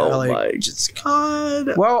 Oh like, my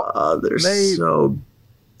God. Well, they're so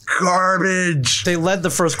garbage. They led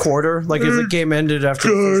the first quarter. Like if the game ended after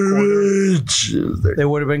the first quarter, they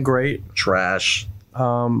would have been great. Trash.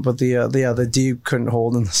 But the D couldn't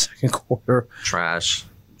hold in the second quarter. Trash.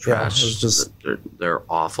 Yeah, it was just they're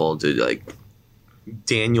awful, dude. Like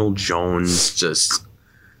Daniel Jones, just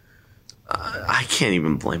I can't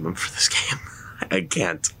even blame him for this game. I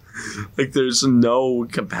can't. Like, there's no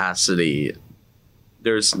capacity.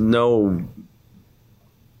 There's no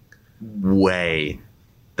way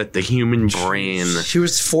that the human brain. He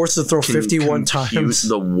was forced to throw 51 times.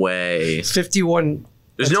 The way 51.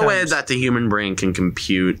 There's no way that the human brain can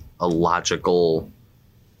compute a logical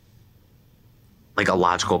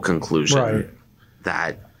conclusion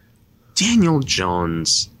that Daniel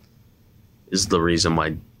Jones is the reason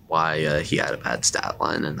why he had a bad stat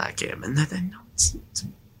line in that game. And then it's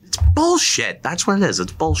bullshit. That's what it is.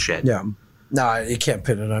 It's bullshit. Yeah. Nah, you can't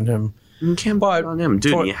pin it on him. You can't pin it on him.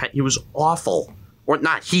 Dude, he was awful. Or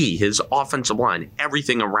not he, his offensive line.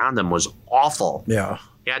 Everything around him was awful. Yeah.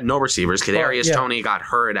 He had no receivers. Kadarius Toney got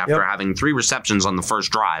hurt after having 3 receptions on the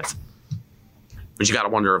first drive. But you got to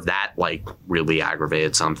wonder if that, like, really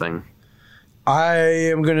aggravated something. I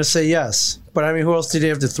am going to say yes. But, I mean, who else did he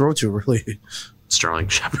have to throw to, really? Sterling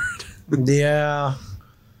Shepard. Yeah.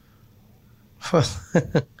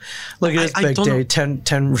 Look at his big day. 10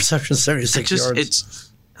 receptions, 76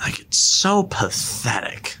 yards. It's so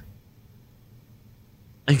pathetic.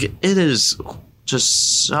 Like, it is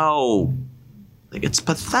just so... Like, it's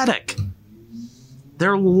pathetic.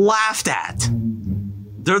 They're laughed at.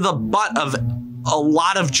 They're the butt of a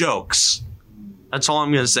lot of jokes. That's all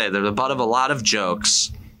I'm going to say. They're the butt of a lot of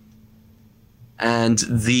jokes. And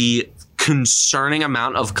the concerning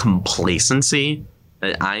amount of complacency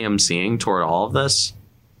that I am seeing toward all of this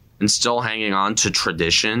and still hanging on to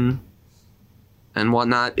tradition and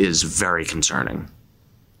whatnot is very concerning.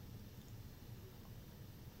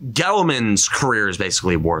 Gettleman's career is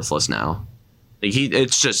basically worthless now.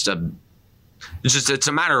 It's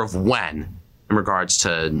a matter of when in regards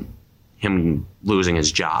to him losing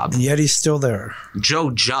his job. Yet he's still there. Joe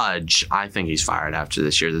Judge, I think he's fired after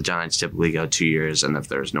this year. The Giants typically go 2 years, and if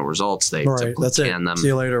there's no results, they typically can them. See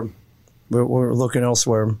you later. We're looking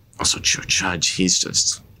elsewhere. Also, Joe Judge, he's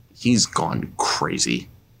gone crazy.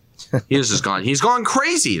 He's gone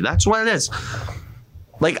crazy. That's what it is.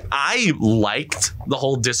 Like, I liked the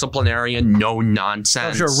whole disciplinarian, no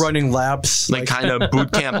nonsense. I'm sure running laps. Like kind of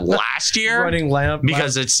boot camp last year. Running laps.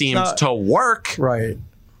 Because it seemed to work. Right.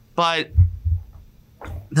 But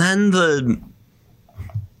then the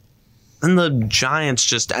Giants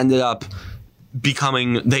just ended up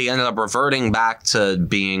reverting back to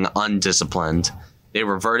being undisciplined. They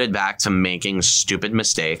reverted back to making stupid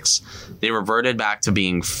mistakes. They reverted back to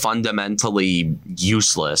being fundamentally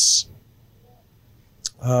useless.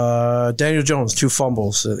 Daniel Jones, 2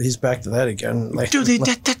 fumbles. He's back to that again. Like, dude,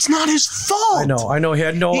 that's not his fault. I know. He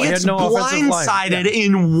had no offensive line. Blindsided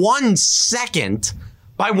in 1 second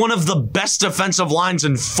by one of the best defensive lines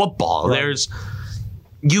in football. Right.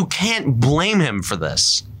 You can't blame him for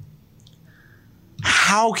this.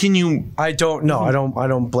 How can you? I don't know. I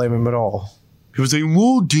don't blame him at all. He was saying,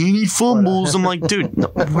 "Well, Danny fumbles." I'm like, dude, no,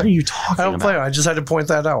 what are you talking about? I don't blame him. I just had to point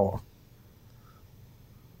that out.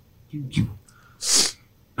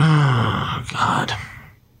 Oh, God.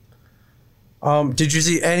 Did you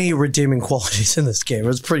see any redeeming qualities in this game? It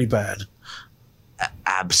was pretty bad.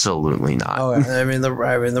 Absolutely not. Oh, I mean the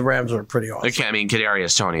Rams were pretty awesome. Okay, I mean,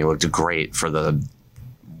 Kadarius Toney looked great for the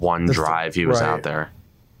one drive he was out there.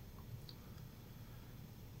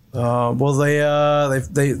 Well,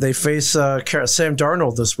 they face Sam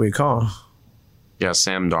Darnold this week, huh? Yeah,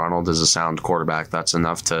 Sam Darnold is a sound quarterback. That's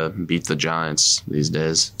enough to beat the Giants these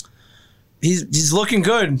days. He's looking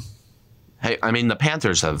good. Hey, I mean, the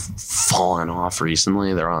Panthers have fallen off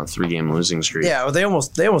recently. They're on a 3-game losing streak. Yeah, they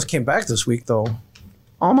almost came back this week though.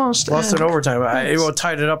 Almost lost in overtime. It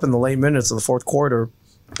tied it up in the late minutes of the fourth quarter.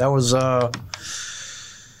 That was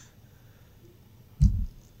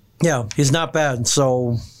yeah, he's not bad.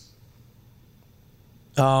 So,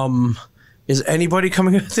 is anybody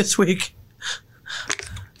coming out this week?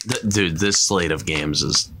 Dude, this slate of games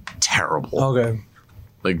is terrible. Okay.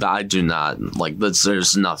 Like, I do not like this.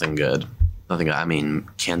 There's nothing good. Nothing. I mean,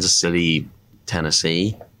 Kansas City,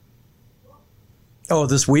 Tennessee. Oh,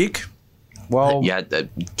 this week? Well, Yeah,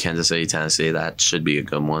 Kansas City, Tennessee, that should be a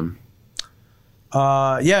good one.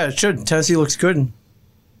 yeah, it should. Tennessee looks good.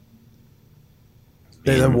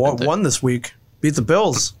 They won this week. Beat the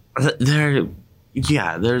Bills.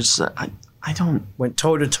 There's I don't Went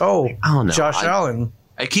toe to toe. I don't know. Josh Allen.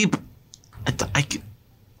 I keep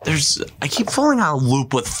falling out of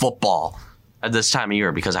loop with football at this time of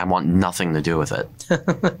year because I want nothing to do with it.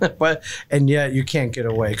 And yet you can't get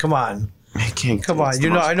away. Come on. I can't. Come on.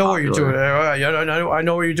 I know what you're doing. I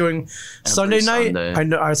know what you're doing Sunday night. I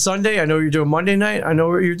know Sunday. I know what you're doing Monday night. I know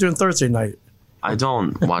what you're doing Thursday night. I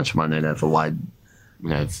don't watch Monday Night Football.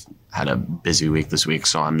 I've had a busy week this week,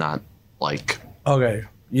 so I'm not like. Okay.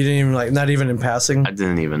 You didn't even not even in passing. I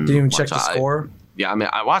didn't even check the score. Yeah, I mean,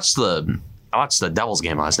 I watched the Devils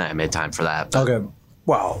game last night. I made time for that. Okay.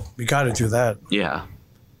 Wow. You got to do that. Yeah.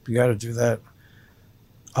 You got to do that.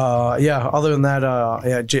 Yeah. Other than that,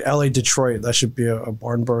 LA Detroit. That should be a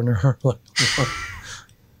barn burner.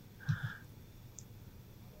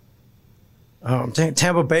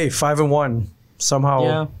 Tampa Bay 5-1 somehow.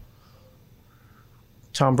 Yeah.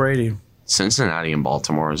 Tom Brady. Cincinnati and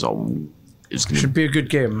Baltimore Should be a good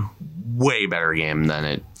game. Way better game than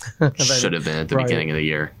it should have been at the beginning of the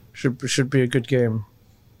year. Should be a good game.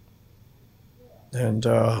 And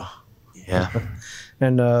yeah.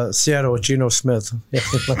 And Seattle with Geno Smith.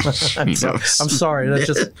 I'm sorry.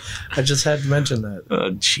 I just had to mention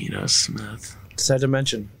that. Geno Smith. Just had to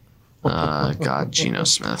mention. God, Geno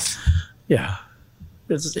Smith. Yeah.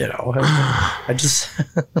 It's, I just.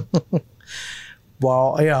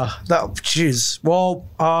 Well, yeah. Jeez. Well,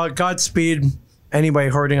 Godspeed. Anybody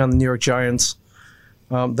hurting on the New York Giants.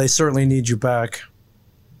 They certainly need you back.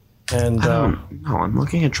 And no, I'm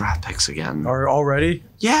looking at draft picks again. Are already?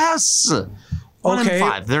 Yes.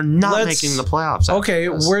 1-5. They're not making the playoffs. Okay,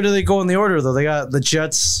 where do they go in the order though? They got the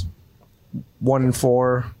Jets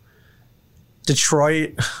 1-4.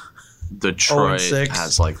 Detroit 0-6.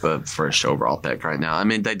 has like the first overall pick right now. I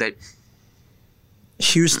mean, they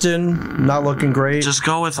Houston not looking great. Just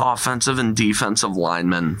go with offensive and defensive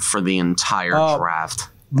linemen for the entire draft.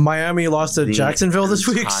 Miami lost to Jacksonville this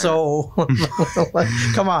week, so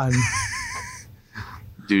come on.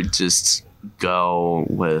 Dude, just go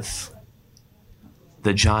with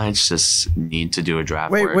the Giants. Just need to do a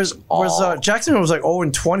draft. Wait, was Jacksonville was like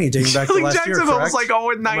 0-20 dating back to last Jacksonville year? Was like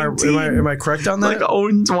 0-19. Am I correct on that? Like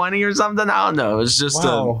 0-20 or something? I don't know. It's just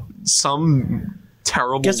some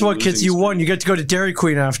terrible. Guess what, kids? You won. You get to go to Dairy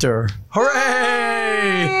Queen after.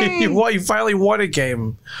 Hooray! You finally won a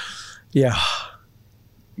game. Yeah.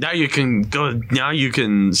 Now you can go. Now you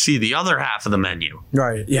can see the other half of the menu.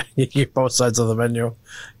 Right. Yeah. You get both sides of the menu.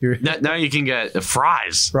 Now you can get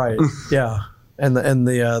fries. Right. Yeah. And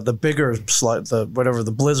the bigger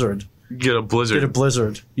the blizzard. Get a blizzard. Get a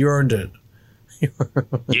blizzard. You earned it.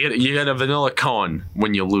 You get a vanilla cone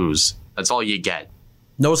when you lose. That's all you get.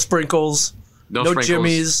 No sprinkles. No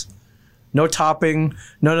jimmies. No topping.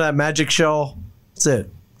 None of that magic shell. That's it.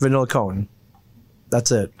 Vanilla cone. That's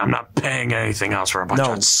it. I'm not paying anything else for a bunch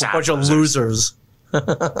of losers.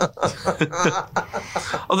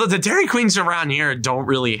 Although the Dairy Queens around here don't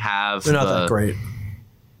really have. They're not that great.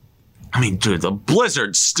 I mean, dude, the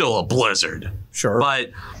blizzard's still a blizzard. Sure.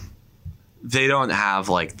 But they don't have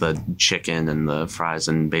like the chicken and the fries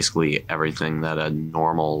and basically everything that a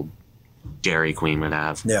normal Dairy Queen would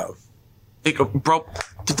have. Yeah. Bro,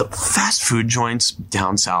 the fast food joints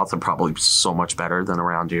down south are probably so much better than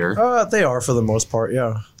around here. They are for the most part,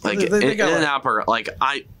 yeah. Like In-N-Out Burger. Like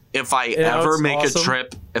if I ever make a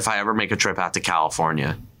trip out to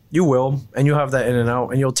California, you will, and you'll have that In-N-Out,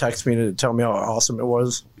 and you'll text me to tell me how awesome it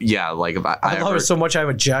was. Yeah, like if I love it so much. I have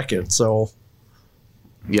a jacket, so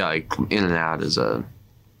yeah, like In-N-Out it's a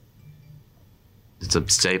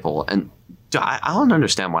staple, and I don't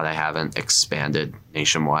understand why they haven't expanded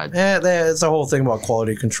nationwide. It's a whole thing about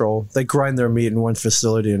quality control. They grind their meat in one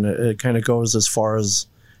facility, and it kind of goes as far as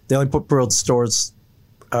they only put grilled stores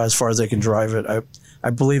as far as they can drive it. I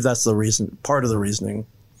believe that's the reason, part of the reasoning.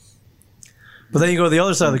 But then you go to the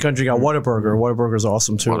other side of the country, you got Whataburger. Whataburger's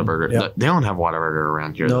awesome too. Whataburger. Yeah. They don't have Whataburger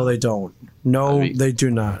around here. No, they don't. No, they do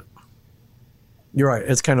not. You're right.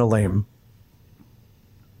 It's kind of lame.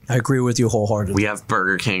 I agree with you wholeheartedly. We have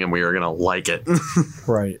Burger King, and we are going to like it.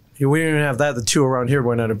 Right. We didn't even have that. The two around here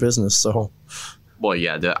went out of business, so. Well,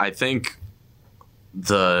 yeah. I think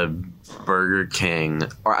the Burger King,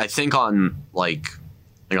 or I think on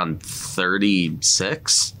on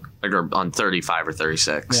 36, or on 35 or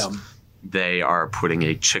 36. Yeah. they are putting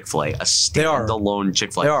a Chick-fil-A, a standalone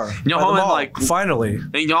Chick-fil-A. They are. You know how like finally.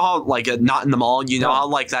 You know how like not in the mall. You know how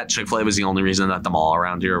like that Chick-fil-A was the only reason that the mall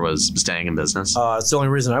around here was staying in business. It's the only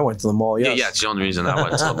reason I went to the mall. Yes. Yeah, it's the only reason I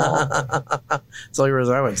went to the mall. It's the only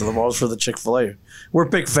reason I went to the mall was for the Chick-fil-A. We're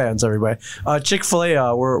big fans, everybody.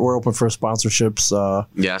 Chick-fil-A, we're open for sponsorships.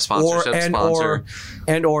 Yeah, sponsorship,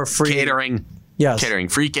 or free catering. Yes. Catering,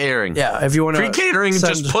 free catering. Yeah, if you want to free catering,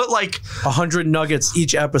 just put like 100 nuggets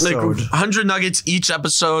each episode. Like 100 nuggets each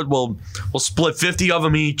episode. We'll split 50 of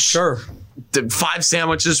them each. Sure. 5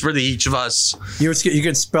 sandwiches for each of us. You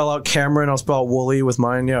can spell out Cameron. I'll spell out Woolley with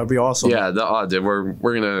mine. Yeah, it'd be awesome. Yeah, dude, we're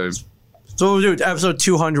gonna. So we'll do episode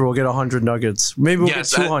 200. We'll get 100 nuggets. Maybe we'll get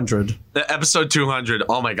 200. Episode 200.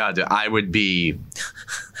 Oh my god, dude, I would be.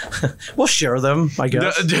 We'll share them, I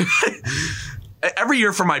guess. Every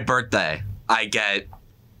year for my birthday, I get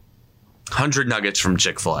 100 nuggets from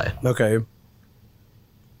Chick-fil-A. Okay.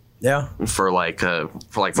 Yeah. For my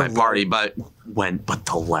party, but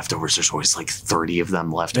the leftovers, there's always like 30 of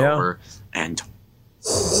them left over, and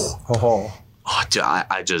dude,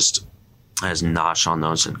 I just nosh on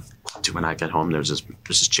those, and dude, when I get home, there's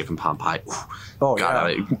this chicken pot pie. Oh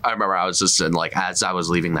God, yeah. I remember I was just sitting, like, as I was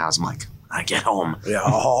leaving the house, I'm like, I get home. Yeah.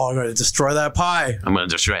 Oh, I'm gonna destroy that pie. I'm gonna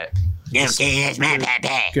destroy it. No, Kitty, it's my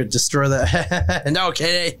pie. Good, destroy that. No,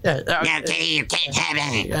 Kitty. No, Kitty, you can't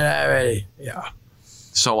have it. Alrighty. Yeah.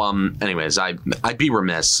 So, anyways, I'd be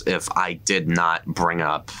remiss if I did not bring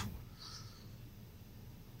up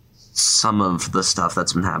some of the stuff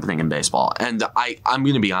that's been happening in baseball. And I'm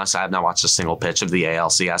going to be honest, I have not watched a single pitch of the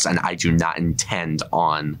ALCS, and I do not intend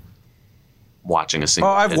on watching a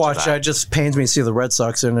single pitch. I've watched it. It just pains me to see the Red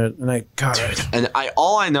Sox in it, and And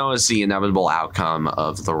all I know is the inevitable outcome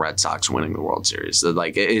of the Red Sox winning the World Series.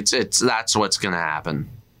 Like that's what's going to happen.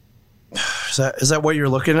 Is that what you're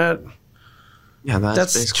looking at? Yeah,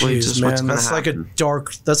 that's basically just what's going to happen.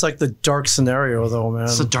 That's like the dark scenario, though, man.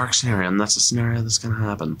 It's a dark scenario, and that's a scenario that's going to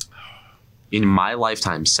happen. In my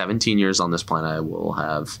lifetime, 17 years on this planet, I will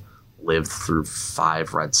have lived through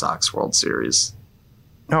 5 Red Sox World Series.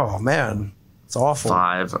 Oh, man. It's awful.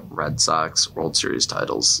 5 Red Sox World Series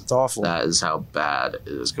titles. It's awful. That is how bad it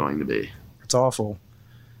is going to be. It's awful.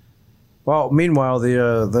 Well, meanwhile,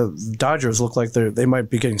 the Dodgers look like they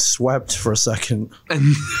might be getting swept for a second.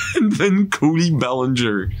 And then Cody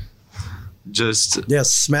Bellinger just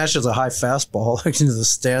smashes a high fastball into the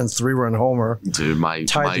stands, 3-run homer. Dude,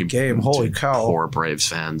 tied the game. Holy cow! Poor Braves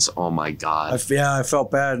fans. Oh my god. I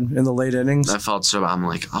felt bad in the late innings. I felt so. I'm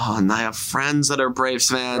like, oh, and I have friends that are Braves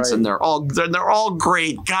fans, and they're all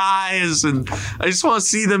great guys, and I just want to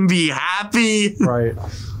see them be happy. Right.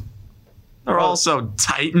 They're also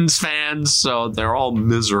Titans fans, so they're all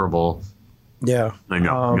miserable. Yeah. No,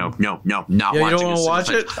 not you watching. You don't want to watch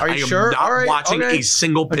it? Are you sure? Not all right, watching a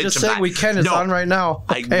single pitch. I'm just saying we can. It's on right now.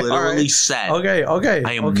 I literally said. Okay.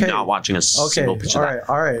 I am not watching a single pitch of that.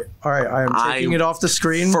 All right. I am taking it off the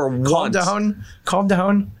screen. For once. Calm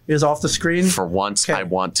down. It is off the screen. For once, I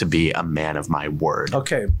want to be a man of my word.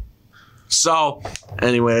 Okay. So,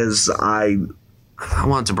 anyways, I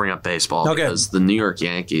wanted to bring up baseball because the New York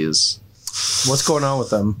Yankees. What's going on with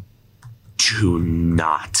them? Do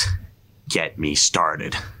not get me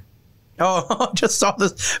started. Oh, I just saw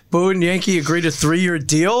this. Boone Yankee agreed a 3-year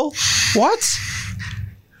deal? What?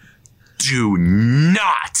 Do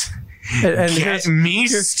not get me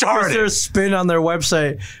started. Here's their spin on their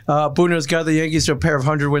website. Boone has got the Yankees to a pair of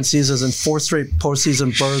 100-win seasons and 4 straight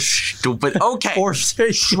postseason berths. Stupid. Okay. 4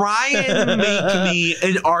 straight. Try and make me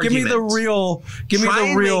an argument.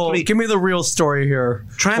 Give me the real story here.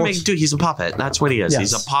 Try and dude, he's a puppet. That's what he is. Yes.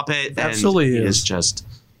 He's a puppet. And absolutely he is just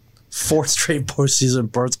 4 straight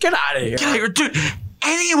postseason berths. Get out of here. Get out of here, dude.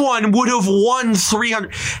 Anyone would have won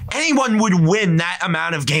 300. Anyone would win that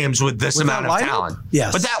amount of games with this amount of talent.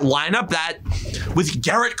 Yes. But that lineup, with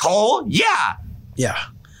Garrett Cole, yeah.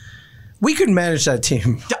 We could manage that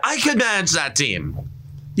team. I could manage that team.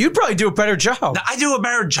 You'd probably do a better job. I do a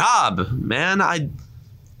better job, man. I'd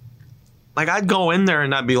go in there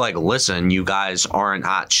and I'd be like, listen, you guys aren't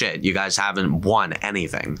hot shit. You guys haven't won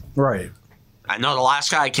anything. Right. I know the last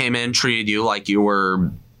guy came in, treated you like you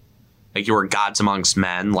were gods amongst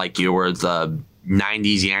men, like you were the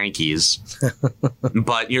 90s Yankees.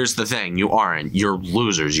 But here's the thing. You aren't. You're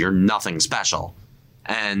losers. You're nothing special.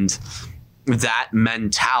 And that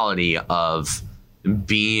mentality of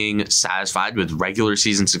being satisfied with regular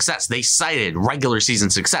season success. They cited regular season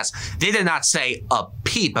success. They did not say a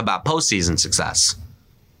peep about postseason success.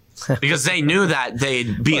 because they knew that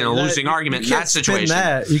they'd be in a losing argument in that situation.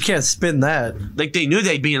 You can't spin that. Like, they knew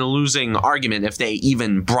they'd be in a losing argument if they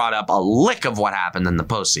even brought up a lick of what happened in the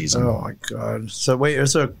postseason. Oh, my God. So, wait,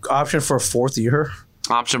 is there an option for a fourth year?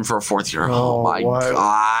 Option for a fourth year. Oh, my God.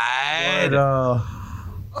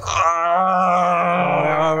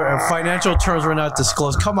 Financial terms were not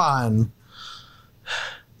disclosed. Come on.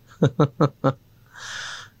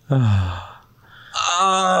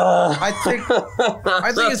 I think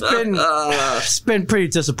it's been pretty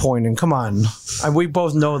disappointing. Come on, we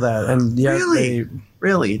both know that, and yet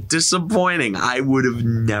really disappointing. I would have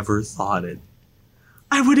never thought it.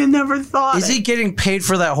 I would have never thought. Is he getting paid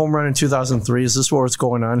for that home run in 2003? Is this what's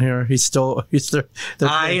going on here? He's there.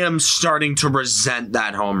 I am starting to resent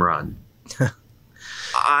that home run.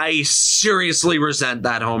 I seriously resent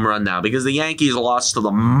that home run now because the Yankees lost to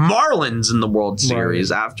the Marlins in the World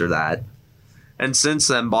Series after that. And since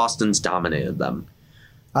then, Boston's dominated them.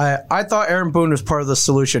 I thought Aaron Boone was part of the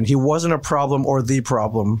solution. He wasn't a problem or the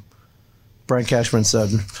problem, Brian Cashman said.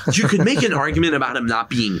 You could make an argument about him not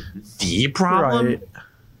being the problem, right.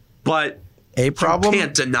 But a problem? You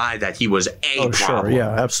can't deny that he was a problem. Sure, yeah,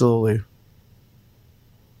 absolutely.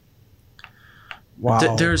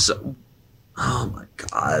 Wow. There's... Oh, my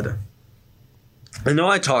God. I know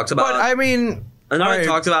I talked about... But, I mean... I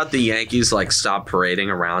talked about the Yankees, like, stop parading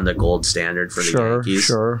around a gold standard for the Yankees.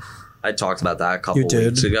 Sure. I talked about that a couple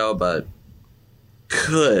weeks ago, but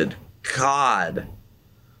good God.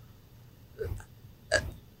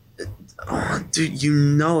 Oh, dude, you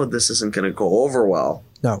know this isn't going to go over well.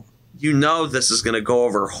 No. You know this is going to go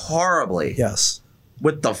over horribly. Yes.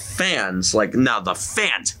 With the fans. Like, now the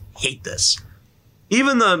fans hate this.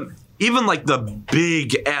 Even like the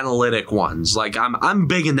big analytic ones. Like, I'm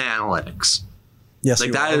big into analytics. Yes,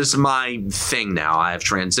 like that is my thing now. I have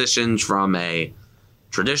transitioned from a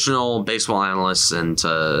traditional baseball analyst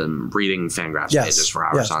into reading Fangraphs pages for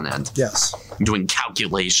hours on end. Yes. Doing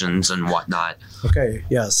calculations and whatnot. Okay,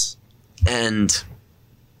 yes. And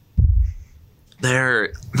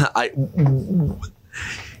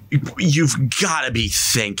you've got to be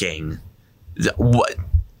thinking that what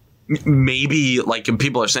maybe, like,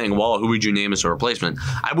 people are saying, well, who would you name as a replacement?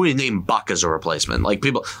 I wouldn't name Buck as a replacement. Like,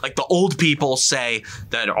 people, like the old people say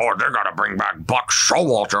that, oh, they're going to bring back Buck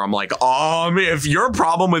Showalter. I'm like, if your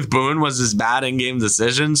problem with Boone was his bad in-game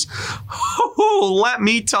decisions, let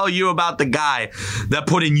me tell you about the guy that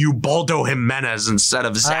put in Ubaldo Jimenez instead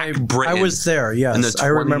of Zach Britton. I was there, yes. In the I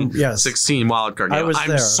remember, yes. 16 wildcard game.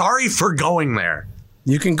 I'm sorry for going there.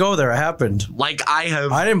 You can go there. It happened. Like, I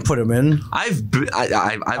didn't put him in. I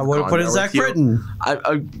would have put in Zach Britton.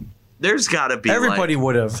 There's got to be. Everybody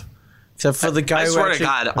would have, except for the guy. I swear to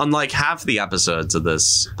God, on like half the episodes of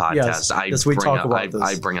this podcast, I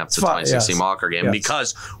bring up the 2016 Walker game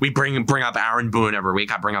because we bring up Aaron Boone every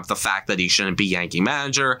week. I bring up the fact that he shouldn't be Yankee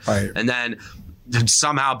manager, and then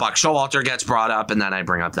somehow Buck Showalter gets brought up, and then I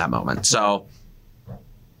bring up that moment. So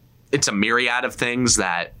it's a myriad of things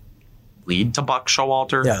that lead to Buck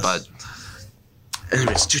Showalter, but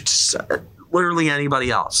anyways, just literally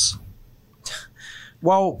anybody else.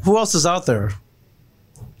 Well, who else is out there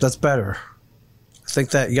that's better? I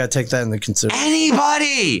think that you got to take that into consideration.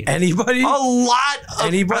 Anybody? A lot of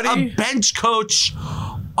anybody? A bench coach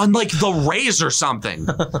on like the Rays or something.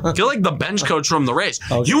 I feel like the bench coach from the Rays.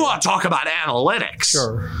 Okay. You want to talk about analytics?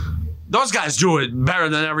 Sure. Those guys do it better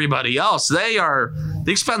than everybody else. They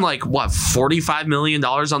spend like $45 million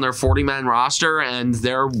on their 40-man roster, and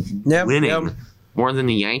they're winning more than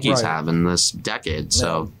the Yankees have in this decade.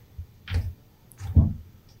 So,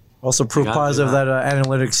 also proof positive that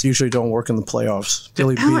analytics usually don't work in the playoffs.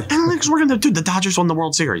 Analytics work in the dude. The Dodgers won the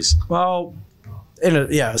World Series. Well, in a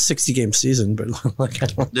 60-game season, but like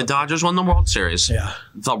the Dodgers won the World Series. Yeah,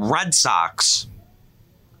 the Red Sox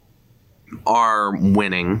are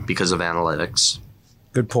winning because of analytics.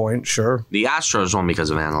 Good point. Sure. The Astros won because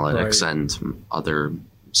of analytics and other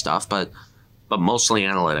stuff, but mostly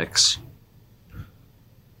analytics.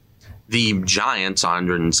 The Giants,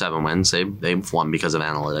 107 wins. They've won because of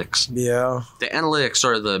analytics. Yeah. The analytics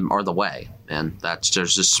are the way, and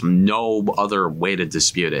there's just no other way to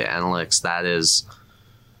dispute it. Analytics, that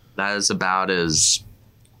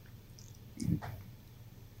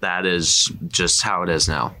is just how it is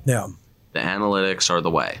now. Yeah. The analytics are the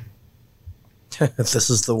way. This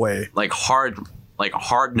is the way. Like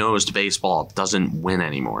hard-nosed baseball doesn't win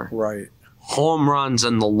anymore. Right. Home runs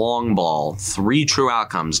and the long ball, 3 true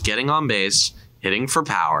outcomes: getting on base, hitting for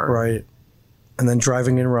power, right, and then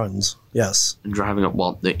driving in runs. Yes. And driving up.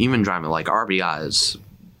 Well, even driving, like RBIs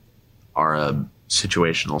are a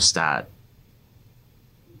situational stat.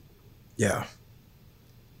 Yeah.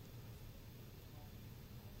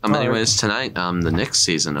 Anyways, tonight, the Knicks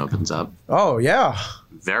season opens up. Oh, yeah.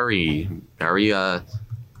 Very, very,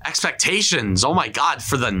 expectations. Oh my God,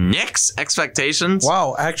 for the Knicks, expectations.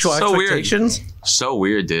 Wow, actual So expectations? Weird. So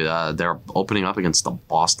weird, dude. They're opening up against the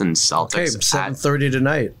Boston Celtics. Okay, 7:30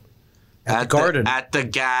 tonight. At the Garden. At the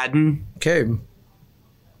Garden. Okay.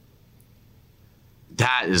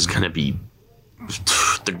 That is going to be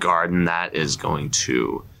the Garden. That is going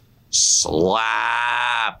to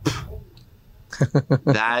slap.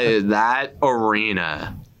 that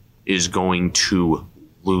arena is going to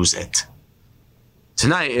lose it.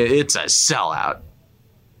 Tonight, it's a sellout.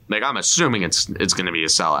 Like, I'm assuming it's going to be a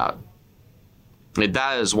sellout.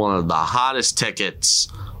 That is one of the hottest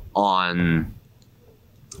tickets one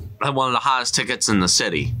of the hottest tickets in the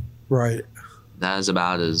city. Right. That is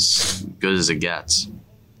about as good as it gets.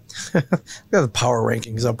 We have the power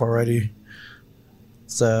rankings up already.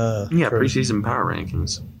 It's, preseason power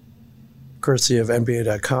rankings. Courtesy of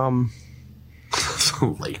NBA.com.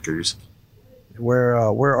 Lakers. Where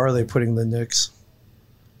are they putting the Knicks?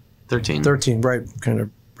 13. 13, right, kind of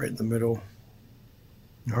right in the middle.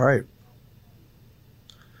 All right.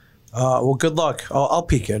 Well, good luck. I'll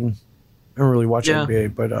peek in. I don't really watch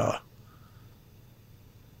NBA,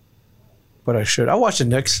 but I should. I'll watch the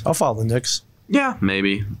Knicks. I'll follow the Knicks. Yeah,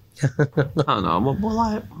 maybe. I don't know.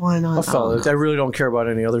 Why not? I'll follow it. I really don't care about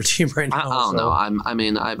any other team right now. I don't know.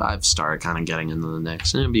 I've started kind of getting into the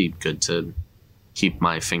Knicks, and it'd be good to keep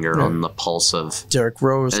my finger on the pulse of Derrick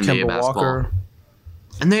Rose, NBA Kemba basketball. Walker.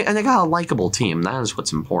 And they got a likable team. That is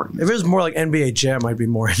what's important. If it was more like NBA Jam, I'd be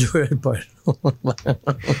more into it. But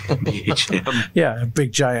NBA Jam. Yeah,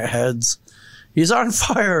 big giant heads. He's on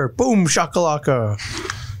fire. Boom, shakalaka.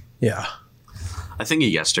 Yeah. I think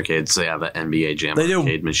at Yesterkids they have an NBA Jam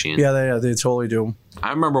arcade machine. Yeah, they totally do.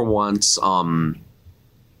 I remember once,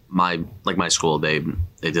 my school they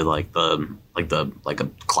did like a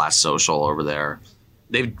class social over there.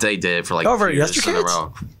 They did it for like over at years in a Yesterkids?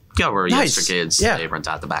 row. Yeah, we're Nice. Yesterkids. Yeah. They rent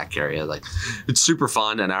out the back area. Like, it's super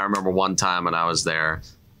fun. And I remember one time when I was there,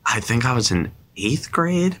 I think I was in 8th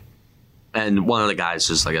grade, and one of the guys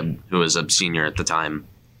who was a senior at the time,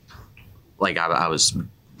 like I was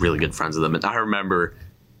really good friends with him, and I remember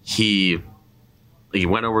he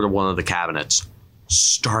went over to one of the cabinets,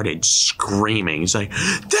 started screaming. He's like,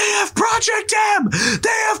 "They have Project M! They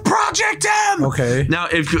have Project M!" Okay. Now,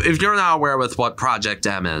 if you're not aware with what Project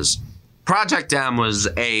M is, Project M was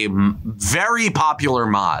a very popular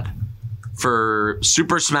mod for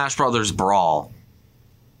Super Smash Bros. Brawl,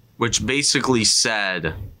 which basically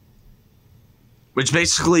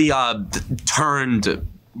turned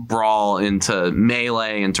Brawl into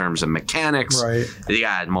Melee in terms of mechanics. Right. You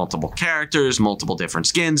had multiple characters, multiple different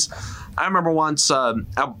skins. I remember once a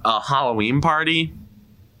Halloween party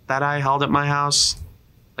that I held at my house,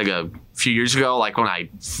 like a few years ago, like when I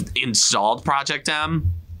installed Project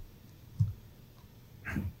M.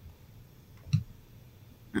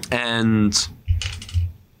 And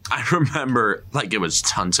I remember, like, it was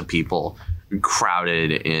tons of people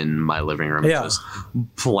crowded in my living room just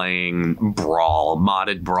playing Brawl,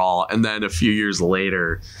 modded Brawl. And then a few years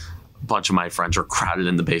later, a bunch of my friends were crowded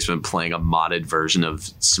in the basement playing a modded version of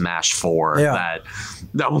Smash 4 that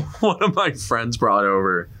one of my friends brought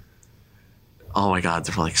over. Oh my God,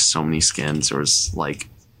 there were like so many skins. There was like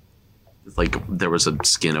there was a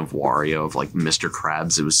skin of Wario, of like Mr.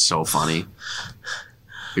 Krabs. It was so funny.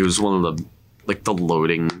 It was one of the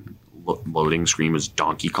loading screen was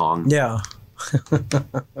Donkey Kong. Yeah.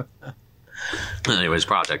 Anyways,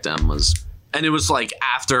 Project M was, and it was like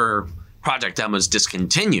after Project M was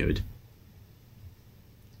discontinued,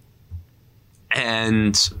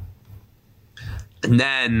 and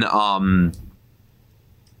then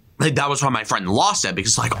like that was when my friend lost it,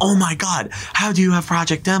 because like, oh my God, how do you have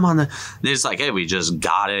Project M on the? And it's like, hey, we just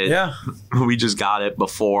got it. Yeah. We just got it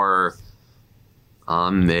before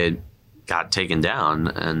it got taken down,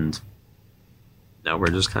 and now we're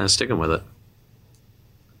just kind of sticking with it.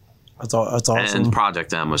 That's awesome. And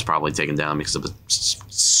Project M was probably taken down because of the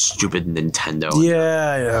stupid Nintendo.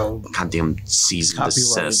 Yeah. Goddamn cease and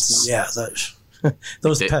desist. Yeah,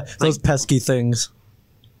 those pesky things.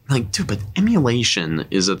 Like, dude, but emulation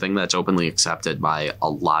is a thing that's openly accepted by a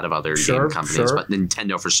lot of other game companies, but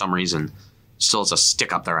Nintendo, for some reason, still has a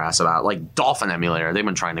stick up their ass about. Like Dolphin Emulator, they've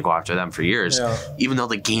been trying to go after them for years, even though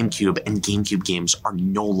the GameCube and GameCube games are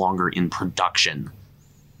no longer in production.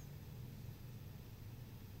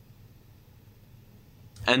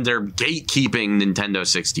 And they're gatekeeping Nintendo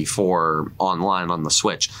 64 online on the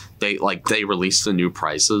Switch. They released the new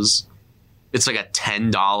prices. It's like a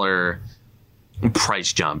 $10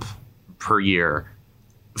 price jump per year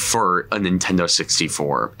for a Nintendo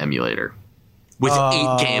 64 emulator. with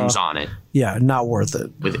 8 games on it. Yeah, not worth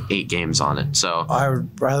it. With 8 games on it. So I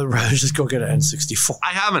would rather just go get an N64. I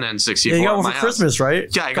have an N64. Yeah, you got at one my for house. Christmas,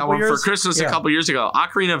 right? Yeah, I got one for Christmas a couple years ago.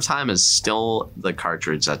 Ocarina of Time is still the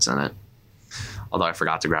cartridge that's in it. Although I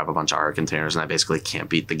forgot to grab a bunch of art containers and I basically can't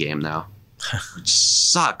beat the game now. Which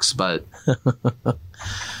sucks, but...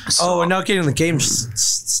 and now getting the game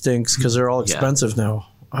stinks because they're all expensive now.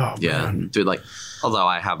 Oh, yeah, man. dude, like... Although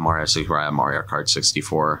I have Mario 64, I have Mario Kart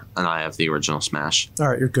 64, and I have the original Smash. All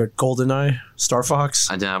right, you're good. GoldenEye, Star Fox.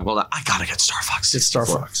 I gotta get Star Fox 64. It's Star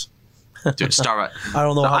Fox. Dude, Star Fox. I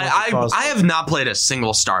don't know how much it costs. I have not played a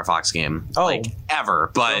single Star Fox game,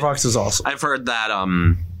 ever. But Star Fox is awesome. I've heard that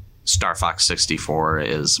Star Fox 64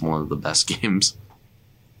 is one of the best games.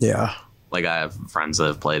 Yeah. Like, I have friends that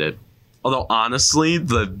have played it. Although, honestly,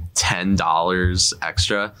 the $10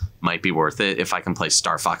 extra might be worth it if I can play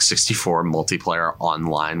Star Fox 64 multiplayer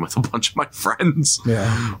online with a bunch of my friends.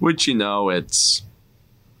 Yeah. Which, it's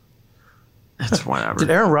whatever.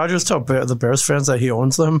 Did Aaron Rodgers tell the Bears fans that he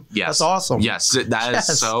owns them? Yes. That's awesome. Yes, that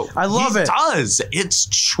is so... I love it. He does. It's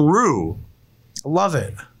true. I love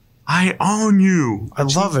it. I own you. I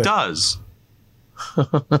love it. He does.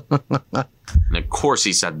 And of course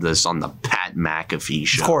he said this on the Pat McAfee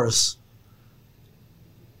show. Of course.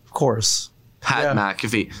 Pat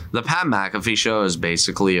McAfee. The Pat McAfee show is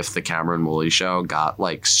basically if the Cameron Woolley show got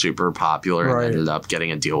like super popular and ended up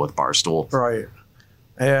getting a deal with Barstool. Right.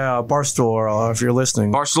 Yeah, Barstool, if you're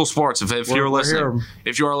listening. Barstool Sports, if you're listening. Here.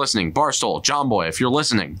 If you are listening. Barstool, John Boy, if you're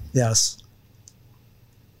listening. Yes.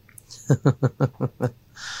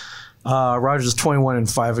 Rodgers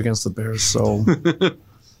 21-5 against the Bears, so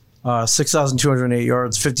 6,208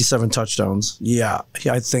 yards, 57 touchdowns. Yeah,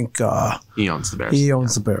 I think he owns the Bears. He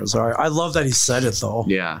owns the Bears. All right, I love that he said it though.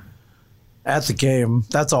 Yeah, at the game,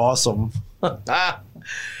 that's awesome.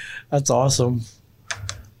 That's awesome.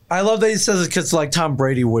 I love that he says it because like Tom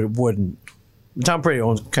Brady wouldn't. Tom Brady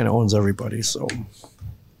kind of owns everybody, so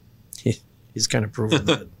he's kind of proven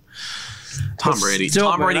that. Tom Brady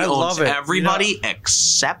owns everybody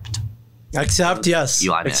except yes.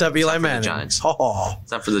 Eli Manning. Except Eli Manning. For the Giants. Oh,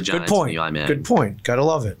 except for the Giants. Good point. And Eli Manning. Good point. Gotta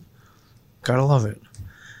love it.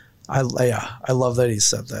 I love that he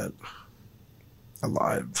said that.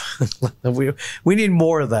 We need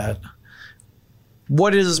more of that.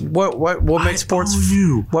 What makes sports?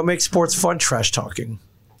 What makes sports fun? Trash talking.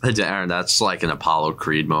 Aaron, that's like an Apollo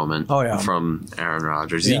Creed moment. Oh yeah, from Aaron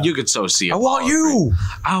Rodgers. Yeah. You could so see. I want you.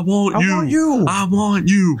 I want you. I want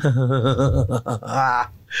you.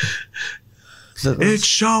 It's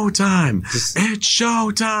showtime. It's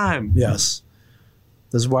showtime. Yes,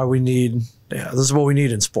 this is why we need. Yeah, this is what we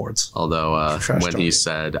need in sports. Although when he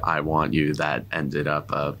said "I want you," that ended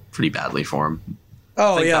up pretty badly for him.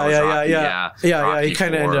 Oh yeah. He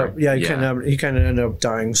kind of ended up. Yeah, he kind of ended up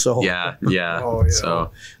dying. So yeah. Oh, yeah. So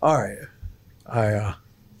all right,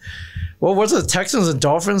 well, what's it? Texans and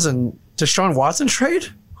Dolphins and Deshaun Watson trade?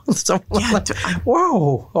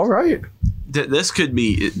 Whoa! All right. This could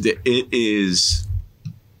be. It is.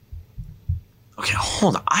 Okay,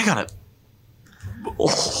 hold on.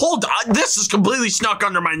 Hold on. This is completely snuck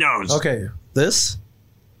under my nose. Okay, this.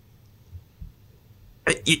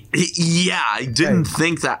 Yeah, I didn't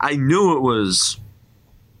think that. I knew it was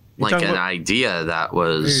like an idea that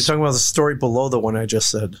was. You're talking about the story below the one I just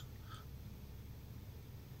said.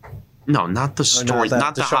 No, not the story,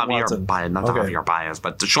 not the Javier Baez, not the Javier Baez,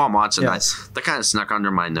 but Deshaun Watson. Yes. That kind of snuck under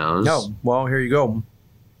my nose. No, well, here you go.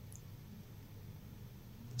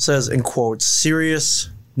 It says in quotes, serious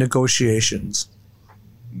negotiations.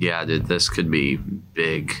 Yeah, dude, this could be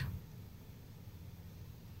big.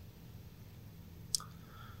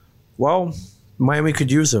 Well, Miami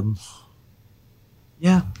could use him.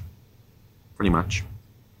 Yeah, pretty much.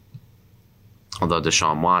 Although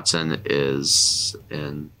Deshaun Watson is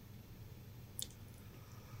in.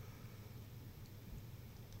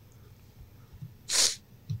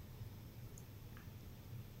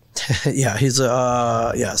 Yeah, he's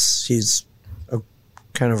he's a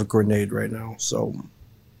kind of a grenade right now. So.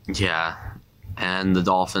 Yeah, and the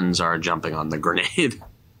Dolphins are jumping on the grenade.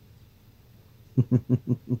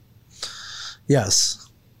 Yes.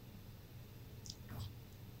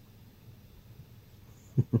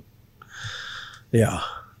 Yeah.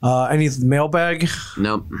 Any mailbag?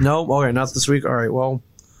 Nope. Nope. Okay, not this week. All right. Well,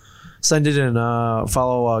 send it in.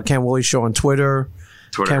 Follow Cam Woolley Show on Twitter.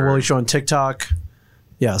 Cam Woolley Show on TikTok.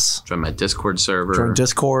 Yes. Join my Discord server. Join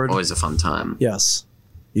Discord. Always a fun time. Yes.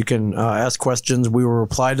 You can ask questions. We will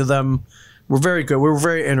reply to them. We're very good. We're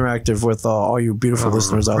very interactive with all you beautiful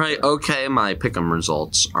listeners out there. Right. Okay. My pick'em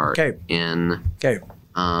results are in. Okay.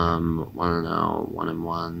 1-0,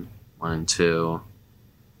 1-1, 1-2.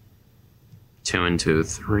 2 and 2,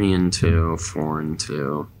 3 and 2, 4 and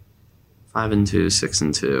 2, 5 and 2, 6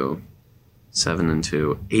 and 2, 7 and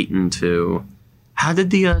 2, 8 and 2. How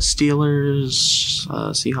did the Steelers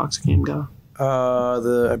Seahawks game go?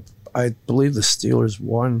 I believe the Steelers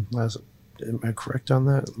won last. Am I correct on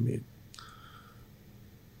that? Let me.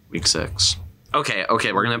 Week 6. Okay.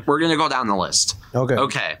 We're gonna go down the list. Okay.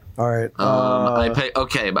 All right.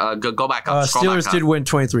 Go back up. Steelers did win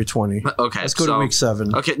 23-20. Okay. Let's go to week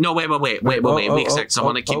 7. Okay. No, wait. Week 6. I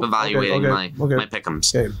want to keep evaluating my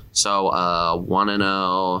pick'ems. Okay. So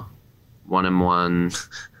 1-0, 1-1.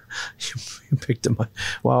 You picked them.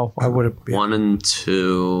 Wow. I would have. 1 and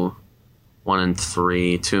 2. 1 and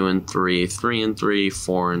 3, 2 and 3, 3 and 3,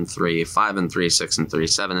 4 and 3, 5 and 3, 6 and 3,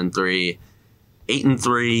 7 and 3, 8 and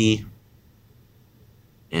 3,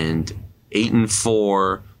 and 8 and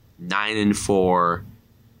 4, 9 and 4,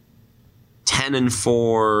 10 and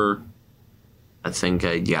 4. I think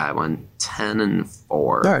I went 10 and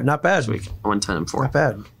 4. All right, not bad. This week. I went 10 and 4. Not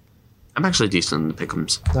bad. I'm actually decent in the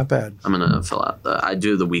pick'ems. Not bad. I'm gonna fill out I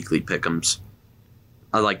do the weekly pick'ems.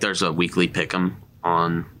 There's a weekly pick'em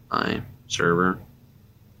on my server.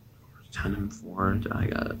 10 and 4. I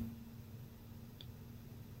got.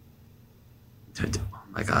 Oh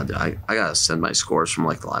my god! I gotta send my scores from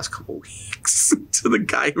the last couple weeks to the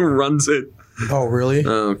guy who runs it. Oh really?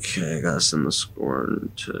 Okay, I gotta send the score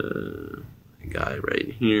to the guy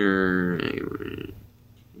right here.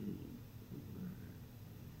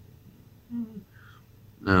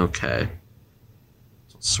 Okay.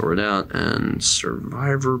 Sort out and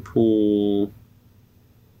survivor pool.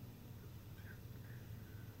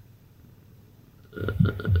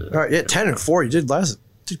 All right, yeah, 10 and 4. You did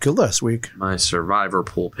good last week. My survivor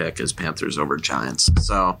pool pick is Panthers over Giants.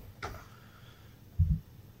 So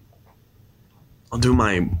I'll do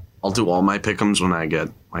all my pick'ems when I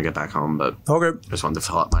get back home. But okay, I just wanted to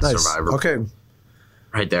fill out my survivor. Okay,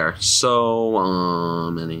 right there. So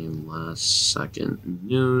any last second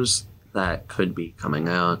news that could be coming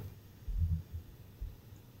out?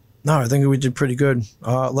 No, I think we did pretty good.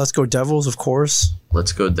 Let's go Devils, of course.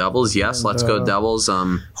 Let's go Devils. Yes, and, let's go Devils.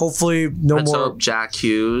 Hopefully, let's hope Jack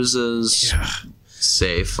Hughes is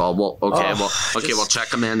safe. We'll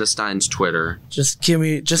check Amanda Stein's Twitter. Just give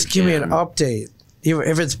me an update.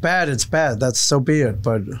 If it's bad, it's bad. That's so be it.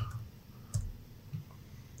 But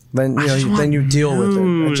then you deal with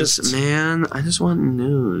it. I just want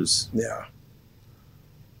news. Yeah.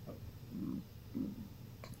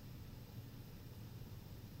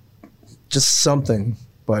 Just something,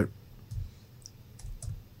 but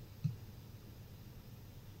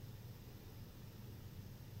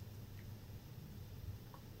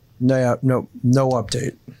no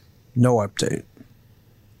update. No update.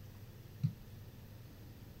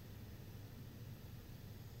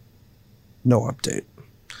 No update.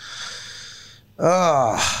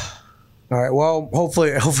 All right. Well,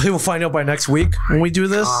 hopefully we'll find out by next week when we do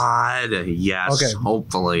this. God, yes. Okay.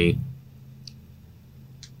 Hopefully.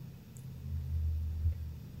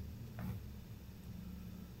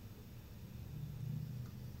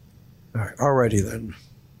 All right, alrighty then.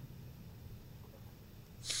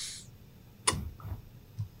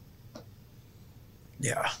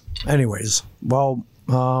 Yeah. Anyways, well,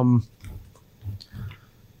 yeah,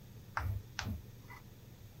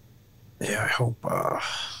 I hope,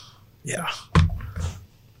 yeah.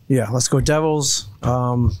 Let's go Devils.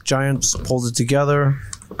 Giants pulled it together.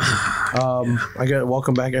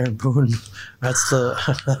 Welcome back, Aaron Boone. That's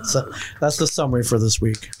the summary for this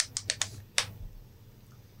week.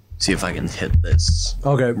 See if I can hit this.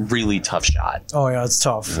 Okay. Really tough shot. Oh yeah, it's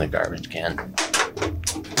tough. In the garbage can.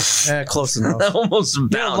 Close enough. Almost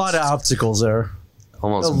bounced. A lot of obstacles there.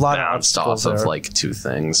 Almost bounced off of 2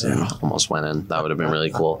 things and almost went in. That would have been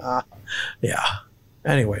really cool. Yeah.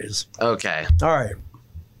 Anyways. Okay. All right.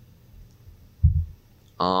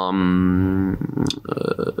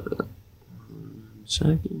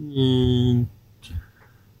 Second.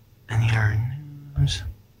 Any other news?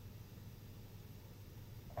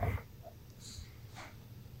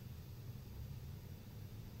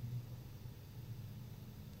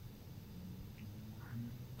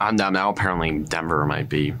 Now apparently Denver might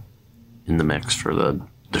be in the mix for the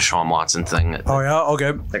Deshaun Watson thing. Oh yeah,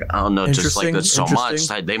 okay. I don't know, just there's so much.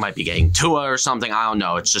 They might be getting Tua or something. I don't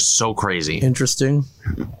know. It's just so crazy. Interesting.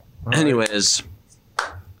 Anyways,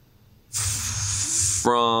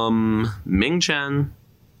 from Ming Chen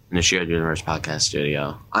in the Shared Universe Podcast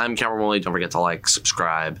Studio, I'm Cameron Woolley. Don't forget to like,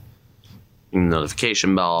 subscribe,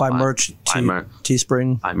 notification bell. Buy merch,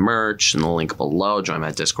 Teespring. Buy merch in the link below. Join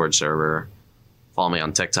my Discord server. Follow me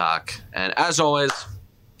on TikTok. And as always,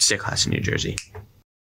 stay classy, New Jersey.